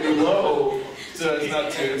wave at below so as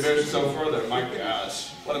not to embarrass yourself further. My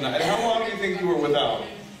gosh, what a night. And how long do you think you were without?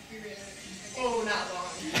 Oh, not long.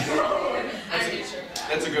 I made sure of that.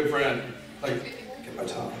 That's a good friend. Like, get my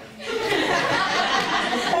tongue.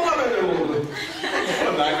 What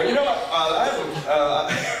a nightmare. You know what?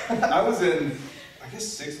 I was in, I guess,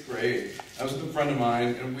 6th grade. I was with a friend of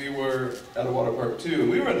mine, and we were at a water park too.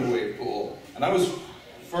 We were in the wave pool, and I was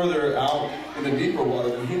further out in the deeper water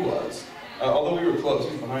than he was. Although we were close,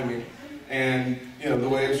 he was behind me. And, you know, the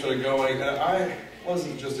waves started going, and I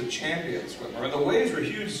wasn't just a champion swimmer. The waves were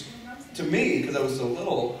huge to me, because I was so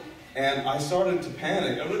little, and I started to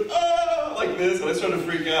panic. I was like, ah, like this, and I started to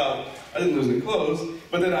freak out. I didn't lose any clothes,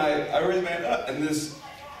 but then I raised my hand up, and I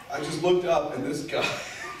just looked up, and this guy,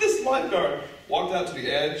 this lifeguard, walked out to the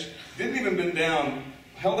edge, didn't even bend down,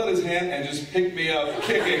 held out his hand, and just picked me up,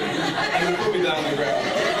 kicking, and put me down on the ground.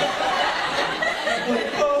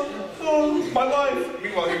 Like, oh, my life.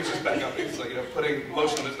 Meanwhile, he was just back up. He was like, putting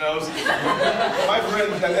lotion on his nose. My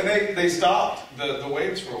friend, and they stopped the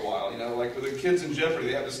waves for a while. Like with the kids in jeopardy,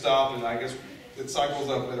 they have to stop, and I guess it cycles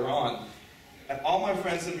up later on. And all my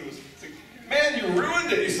friends said to me was, man, you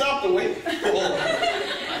ruined it. You stopped the wave. I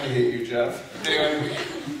hate you, Jeff. Anyway,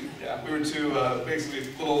 yeah, we were two basically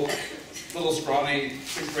little scrawny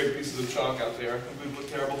 6th grade pieces of chalk out there. We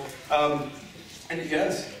looked terrible. And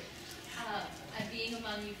yes. Being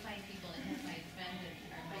among you fine people, and have my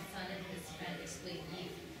son and his friend explain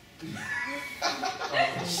Eve.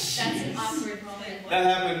 That's an awkward moment. That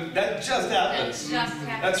happened. That just happened. That just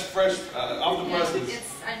happened. That's fresh off the presses.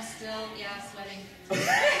 I'm still, sweating.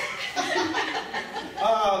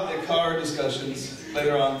 The car discussions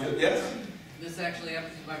later on. Yes? This actually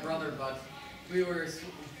happened to my brother, but we were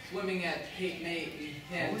swimming at Cape May.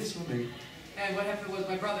 Always swimming. And what happened was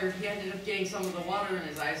my brother, he ended up getting some of the water in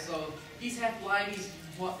his eyes, so he's half blind,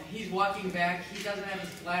 he's walking back, he doesn't have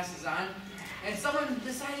his glasses on, and someone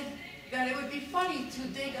decided that it would be funny to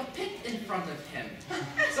dig a pit in front of him.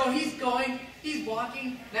 So he's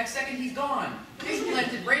walking, next second he's gone. He's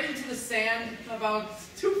planted right into the sand about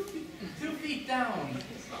 2 feet down.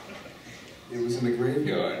 It was in the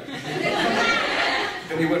graveyard.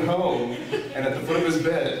 Then he went home, and at the foot of his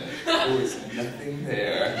bed, there was nothing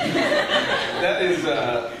there. That is,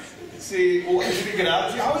 see, well, did he get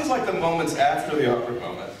out? See, I always like the moments after the awkward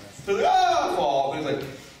moment. So like, fall. And he's like,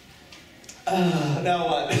 now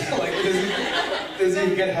what? Like, does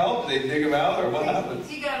he get help? They dig him out, or what happens?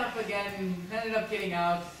 He got up again, ended up getting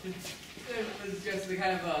out. It was just the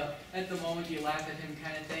kind of at the moment you laugh at him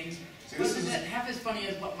kind of thing. It wasn't half as funny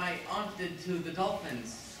as what my aunt did to the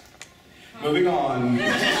dolphins. Moving on.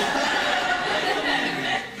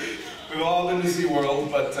 We've all been to SeaWorld,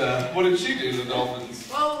 but what did she do to the dolphins?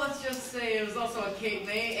 Well, let's just say it was also at Cape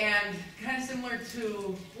May, and kind of similar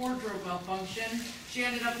to wardrobe malfunction, she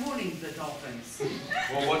ended up mooning the dolphins.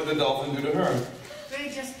 Well, what did the dolphin do to her? They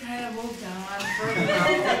just kind of moved on further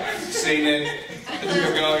out. Seen it.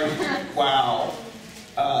 You're going, wow.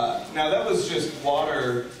 Now that was just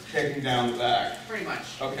water taking down the back. Pretty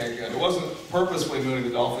much. Okay, good. It wasn't purposefully mooning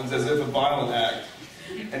the dolphins as if a violent act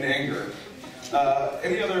and anger.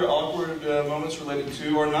 Any other awkward moments related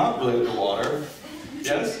to or not related to water?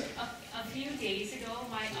 Yes? A few days ago,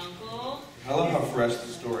 my uncle... I love how fresh the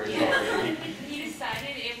story is already. He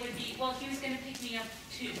decided it would be... Well, he was going to pick me up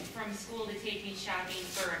from school to take me shopping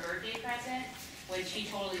for a birthday present, which he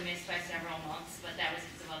totally missed by several months, but that was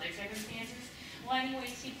because of other circumstances. Well,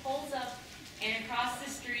 anyways, he pulls up, and across the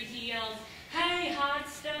street he yells, "Hey, hot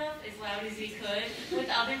stuff," as loud as he could, with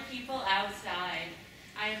other people outside.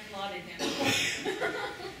 I applauded him.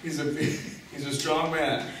 He's a strong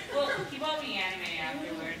man. Well, he bought me anime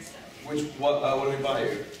afterwards. So. What did he buy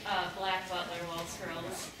you? Black Butler Waltz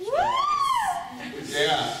Girls.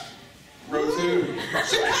 Yeah. Row 2.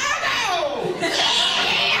 Chicago!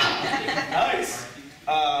 Nice.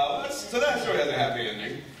 So that story has a happy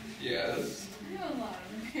ending. Yes. I have a lot of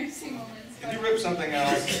embarrassing moments. Did you rip something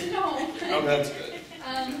else? No. Oh, that's good.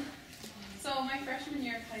 So my freshman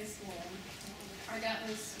year of high school, I got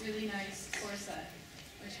this really nice corset,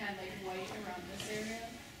 which had like white around this area.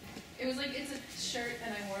 It was like, it's a shirt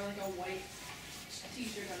and I wore like a white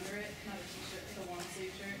t-shirt under it, not a t-shirt, like a long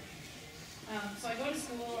sleeve shirt. So I go to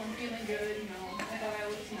school, I'm feeling good, I thought I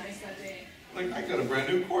looked nice that day. Like, I got a brand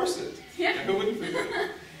new corset. Yeah. Who wouldn't be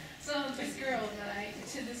good? So this girl that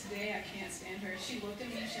to this day, I can't stand her. She looked at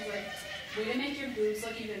me and she's like, "Way to make your boobs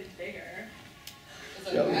look even bigger." Is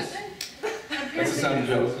that a bad thing? That's the sound of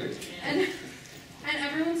jealousy. And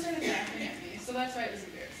everyone started laughing at me, so that's why it was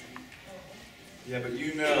embarrassing. Yeah, but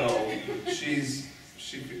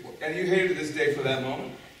and you hated this day for that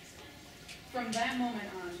moment? From that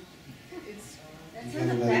moment on, That's in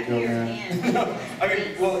the back of your hand. I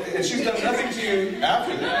mean, well, and she's done nothing to you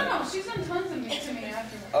after that. No, she's done tons to me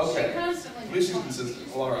afterwards. Okay. She constantly. At least she's consistent.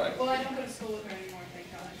 Well, all right. Well, I don't go to school with her anymore,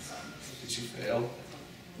 thank God. So. Did she fail?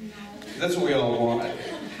 No. That's what we all want, I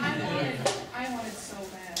think. I wanted so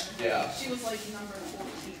bad. Yeah. She was like number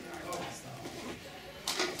 14 in our class, though.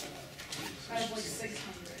 I have like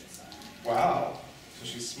 600. So. Wow. So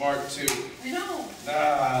she's smart too. I know.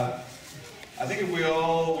 I think if we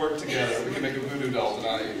all work together, we can make a voodoo doll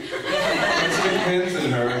tonight. Let's stick pins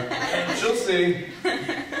in her. She'll see.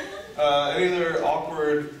 Any other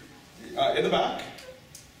awkward, In the back?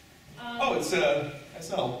 Oh, it's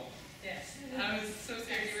SL. Yes, I was so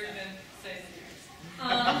scared you were going to say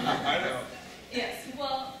I know. Yes,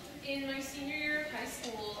 well, in my senior year of high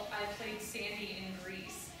school, I played Sandy in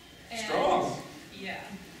Greece. And, Strong. Yeah,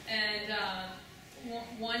 and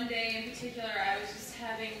one day in particular, I was just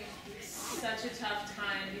having such a tough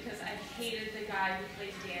time because I hated the guy who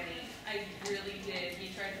played Danny. I really did.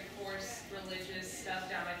 He tried to force religious stuff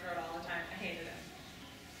down my throat all the time. I hated him.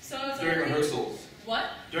 So I was During already, rehearsals? What?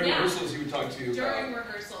 During rehearsals, he would talk to you During about...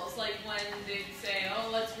 rehearsals, like when they'd say, oh,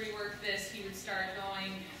 let's rework this, he would start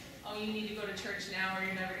going, oh, you need to go to church now or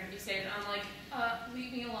you're never going to be saved. And I'm like,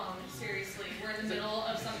 leave me alone, seriously. We're in the middle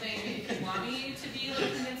of something. If you want me to be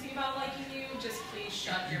like convincing about liking you, just please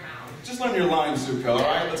shut your mouth. Just learn your lines, Zuko,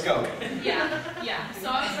 alright? Let's go. Yeah. So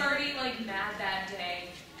I was already like mad that day.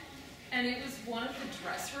 And it was one of the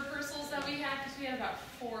dress rehearsals that we had because we had about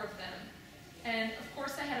 4 of them. And of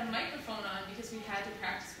course I had a microphone on because we had to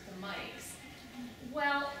practice with the mics.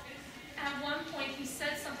 Well, at one point he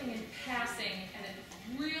said something in passing and it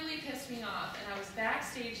really pissed me off. And I was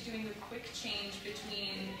backstage doing the quick change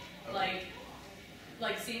between like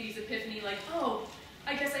Sandy's epiphany, like, oh,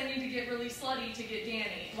 I guess I need to get really slutty to get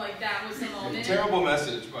Danny. Like that was the moment. Terrible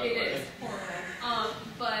message, by the way. It is horrible.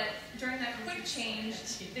 But during that quick change,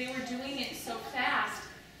 they were doing it so fast.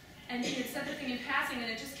 And he had said the thing in passing, and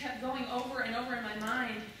it just kept going over and over in my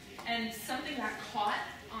mind. And something got caught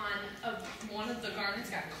on one of the garments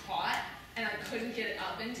got caught, and I couldn't get it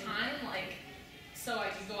up in time, like, so I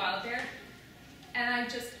could go out there. And I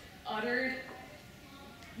just uttered,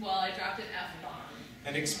 well, I dropped an F-bomb.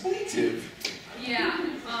 An expletive? Yeah,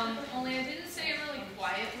 only I didn't say it really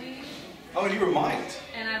quietly. Oh, and you were mic'd.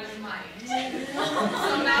 And I was mic'd.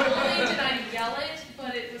 So not only did I yell it,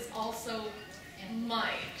 but it was also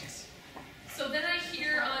mic'd. So then I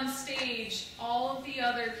hear on stage all of the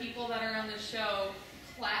other people that are on the show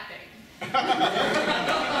clapping. Yeah,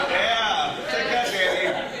 take that,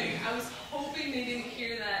 Danny. I was hoping they didn't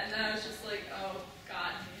hear that, and then I was just like, oh,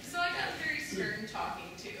 God. So I got very stern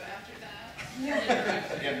talking to after that.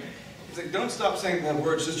 Yeah. It's like, don't stop saying that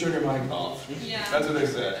words, just turn your mic off. Yeah. That's what they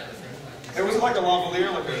said. It was like a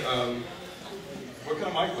lavalier, like a, what kind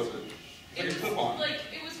of mic was it? Like a clip-on. Like,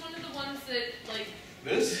 it was one of the ones that, like...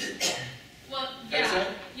 This? Well,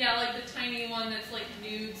 yeah, like the tiny one that's like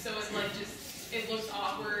nude, so it's like just, it looks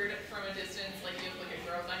awkward from a distance, like you have like a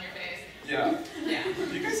growth on your face. Yeah. Yeah.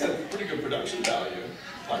 You guys have pretty good production value.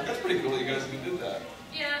 Like, that's pretty cool that you guys even did that.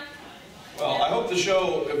 Yeah. Well, I hope the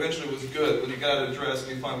show eventually was good when you got it addressed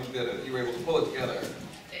and you finally did it. You were able to pull it together.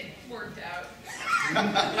 It worked out.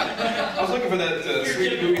 I was looking for that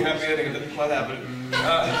sweet movie happy ending, it didn't quite happen.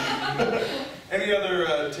 Any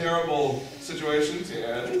other terrible situations?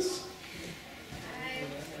 Yes? I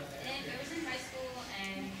was in high school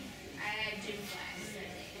and I had gym class that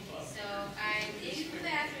day. So I'm in the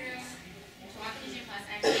bathroom to walk into gym class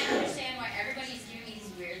and I can't understand why everybody's giving me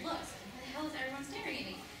these weird looks. Why the hell is everyone staring at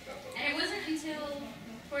me? And it wasn't until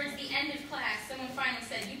towards the end of class someone finally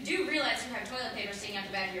said, you do realize you have toilet paper sticking out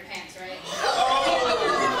the back of your pants, right? It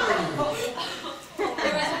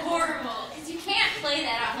was horrible. Because you can't play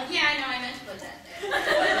that off. Like, yeah, I know, I meant to put that there.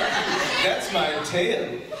 That's my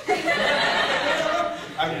tail.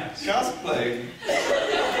 I'm cosplaying.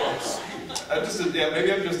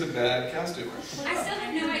 Maybe I'm just a bad costumer. I still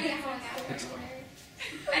have no idea how it happened.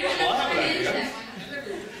 I don't know Well, I how have I an managed idea. that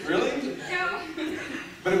one. Really? No.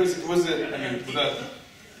 But was it, was it It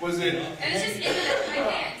was just in my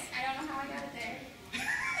pants. I don't know how I got it there.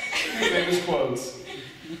 famous quotes.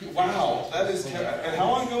 Wow, that is terrible. And how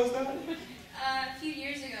long ago was that? A few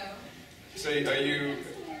years ago. So are you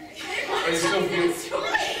still Because you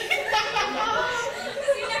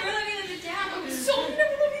never let me live it down. So you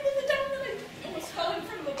never let me live it down and I almost fell in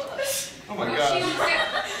front of the bus. Oh my She gosh.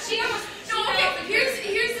 almost No, okay, here's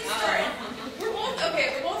the story. We're both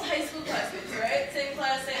high school classmates, right? Same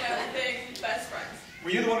class, same everything, best friends. Were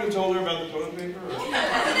you the one who told her about the toilet paper? Or? Anyway,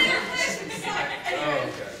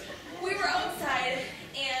 Okay. we were outside,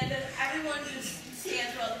 and everyone just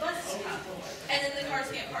stands while the buses come. And then the cars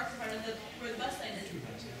can't park in front of where the bus line is.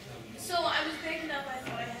 So I was backing up, I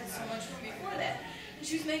thought I had so much room before that. And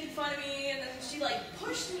she was making fun of me, and then she like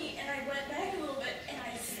pushed me, and I went back a little bit, and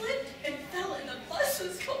I slipped and fell, and the bus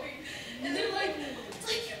was coming. And they're like, it's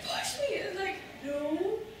like you pushed me. And I'm like,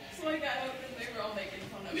 no. So I got up, and they were all making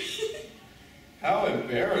fun of me. How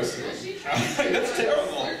embarrassing. That's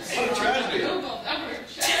terrible. What a tragedy.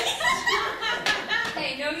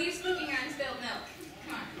 Hey, no use looking around spilled milk.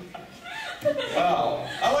 Come on. Wow.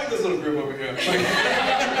 I like this little group over here. Yeah!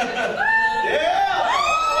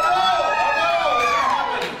 Oh,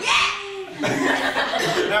 no!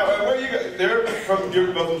 Now, where are you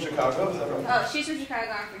you're both from Chicago, is that right? Oh, she's from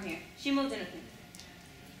Chicago, I'm from here. She moved in with me.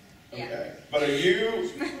 Yeah. Okay. But are you,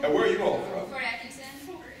 where are you all from? Fort Atkinson.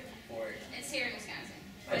 It's here in Wisconsin.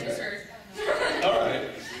 Okay. All right.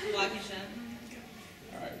 Waukesha.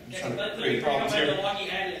 All right. I'm Yeah, trying to let me create bring up problems my here. Milwaukee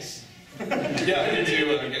address. Yeah, I do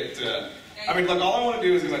when I get, I mean, look, all I want to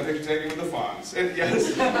do is get my picture taken with the fonts. And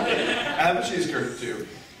yes, I have a cheese curd too.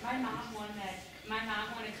 My mom won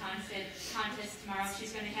a contest tomorrow.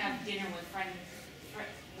 She's going to have dinner with friend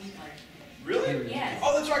Winkler. Really? Yes.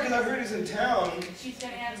 Oh, that's right, because I heard he's in town. She's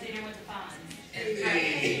going to have dinner with the Fonz.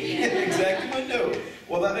 Exactly, no.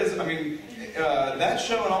 Well, that is, I mean, that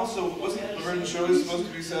show and also, wasn't the Laverne show is supposed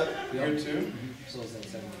to be set here too? So is that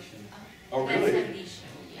 70 show. Oh, really? That 70s show,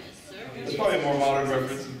 yes, sir. It's probably a more modern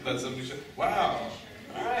reference than that 70 show. Wow.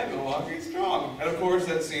 All right, Milwaukee's strong. And of course,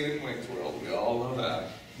 that scene in Wayne's World, we all know that.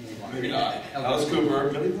 Maybe not. Alice Cooper,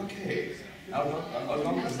 Billy Bouquet.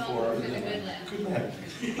 Algonquin for good man.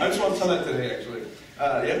 I just want to tell that today, actually.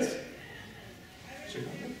 Yes?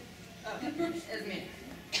 It's me.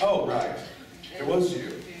 Oh, right. It was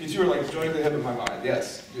you. You were like joining the hip of my mind.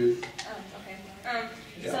 Yes, dude. Oh, okay.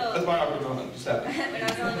 Yeah, So, that's my awkward moment. Just happened. when I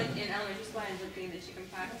was in elementary school, I ended up getting the chicken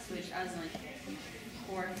pox, which I was in like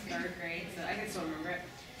 4th, 3rd grade, so I can still remember it.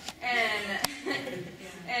 And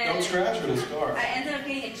Don't scratch or it'll scar. I ended up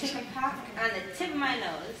getting a chicken pox on the tip of my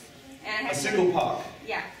nose. And I had A single pock.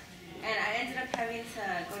 Yeah. And I ended up having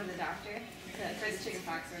to go to the doctor for the chicken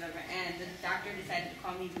pox or whatever, and the doctor decided to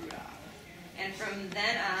call me Rudolph. And from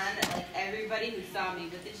then on, like everybody who saw me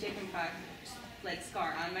with the chicken pox, like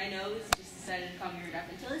scar on my nose, just decided to call me Rudolph.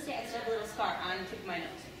 Until this day, I still have a little scar on the tip of my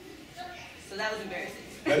nose. So that was embarrassing.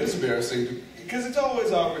 That is embarrassing, because it's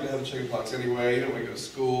always awkward to have chicken pox anyway. You don't want to go to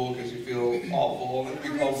school because you feel awful, and then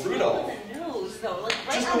to be called Rudolph. The nose, though, like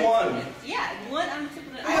right Just on the one. Yeah, one on the tip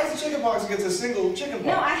of the. Who has the chicken pox against a single chicken pox?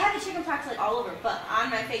 No, I had the chicken pox like all over, but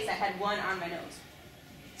on my face, I had one on my nose.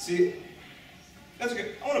 See, that's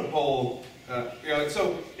good. I want to bowl.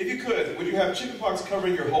 So if you could, would you have chicken pox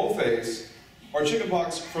covering your whole face, or chicken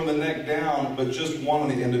pox from the neck down, but just one on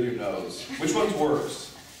the end of your nose? Which one's worse?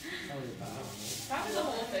 Probably the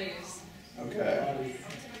whole face. Okay.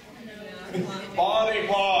 Body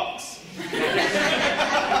pox.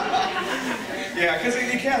 Yeah, because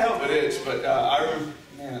you can't help but itch, but I remember,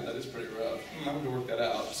 man, that is pretty rough. I'm going to work that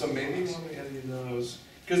out. So maybe one on the end of your nose.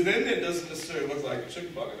 Because then it doesn't necessarily look like a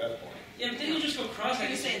chicken pox at that point. Yeah, but then you just go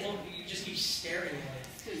cross-eyed and you just keep staring at it.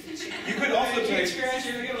 You could also take. Scratch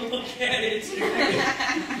it, you're gonna look at it. You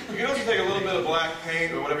can also take a little bit of black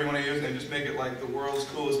paint or whatever you want to use and just make it like the world's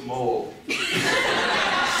coolest mole. Which is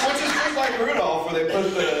just like Rudolph, where they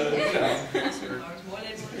put the, you know.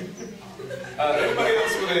 Everybody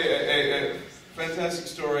else with a fantastic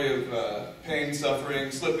story of pain,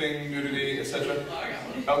 suffering, slipping, nudity, etc.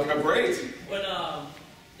 Oh, great. When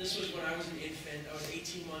this was when I was an infant. I was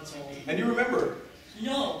 18 months old. And you remember?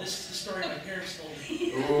 No, this is the story my parents told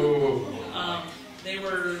me. Ooh. They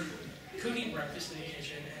were cooking breakfast in the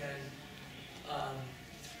kitchen, and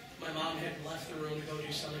my mom had left the room to go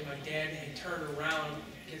do something. My dad had turned around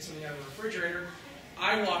to get something out of the refrigerator.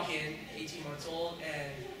 I walk in, 18 months old,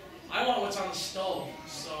 and I want what's on the stove.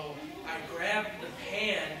 So I grab the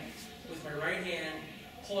pan with my right hand,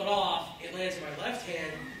 pull it off, it lands in my left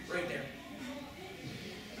hand, right there.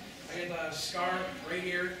 I get the scar right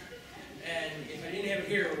here, and if I didn't have it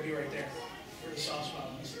here, it would be right there, where the soft spot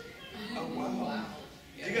was. Oh, wow.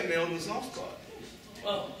 You got nailed in the soft spot.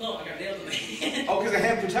 Well, no, I got nailed in the hand. Oh, because the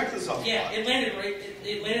hand protected the soft spot. Yeah, it landed right,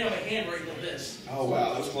 it landed on my hand right like this. Oh,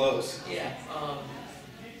 wow, that was close. Yeah,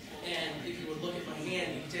 and if you would look at my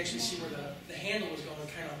hand, you could actually see where the handle was going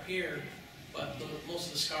kind of up here, but most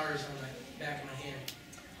of the scars on the back of my hand.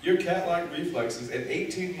 Your cat-like reflexes at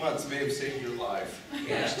 18 months may have saved your life.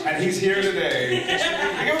 Yeah. And he's here today.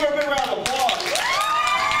 Give him a big round of applause.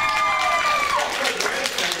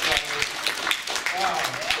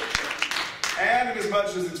 And in as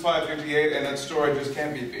much as it's 5:58 and that story just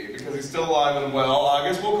can't be beat because he's still alive and well, I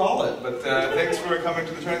guess we'll call it. But thanks for coming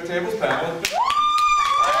to the Turning the Tables panel.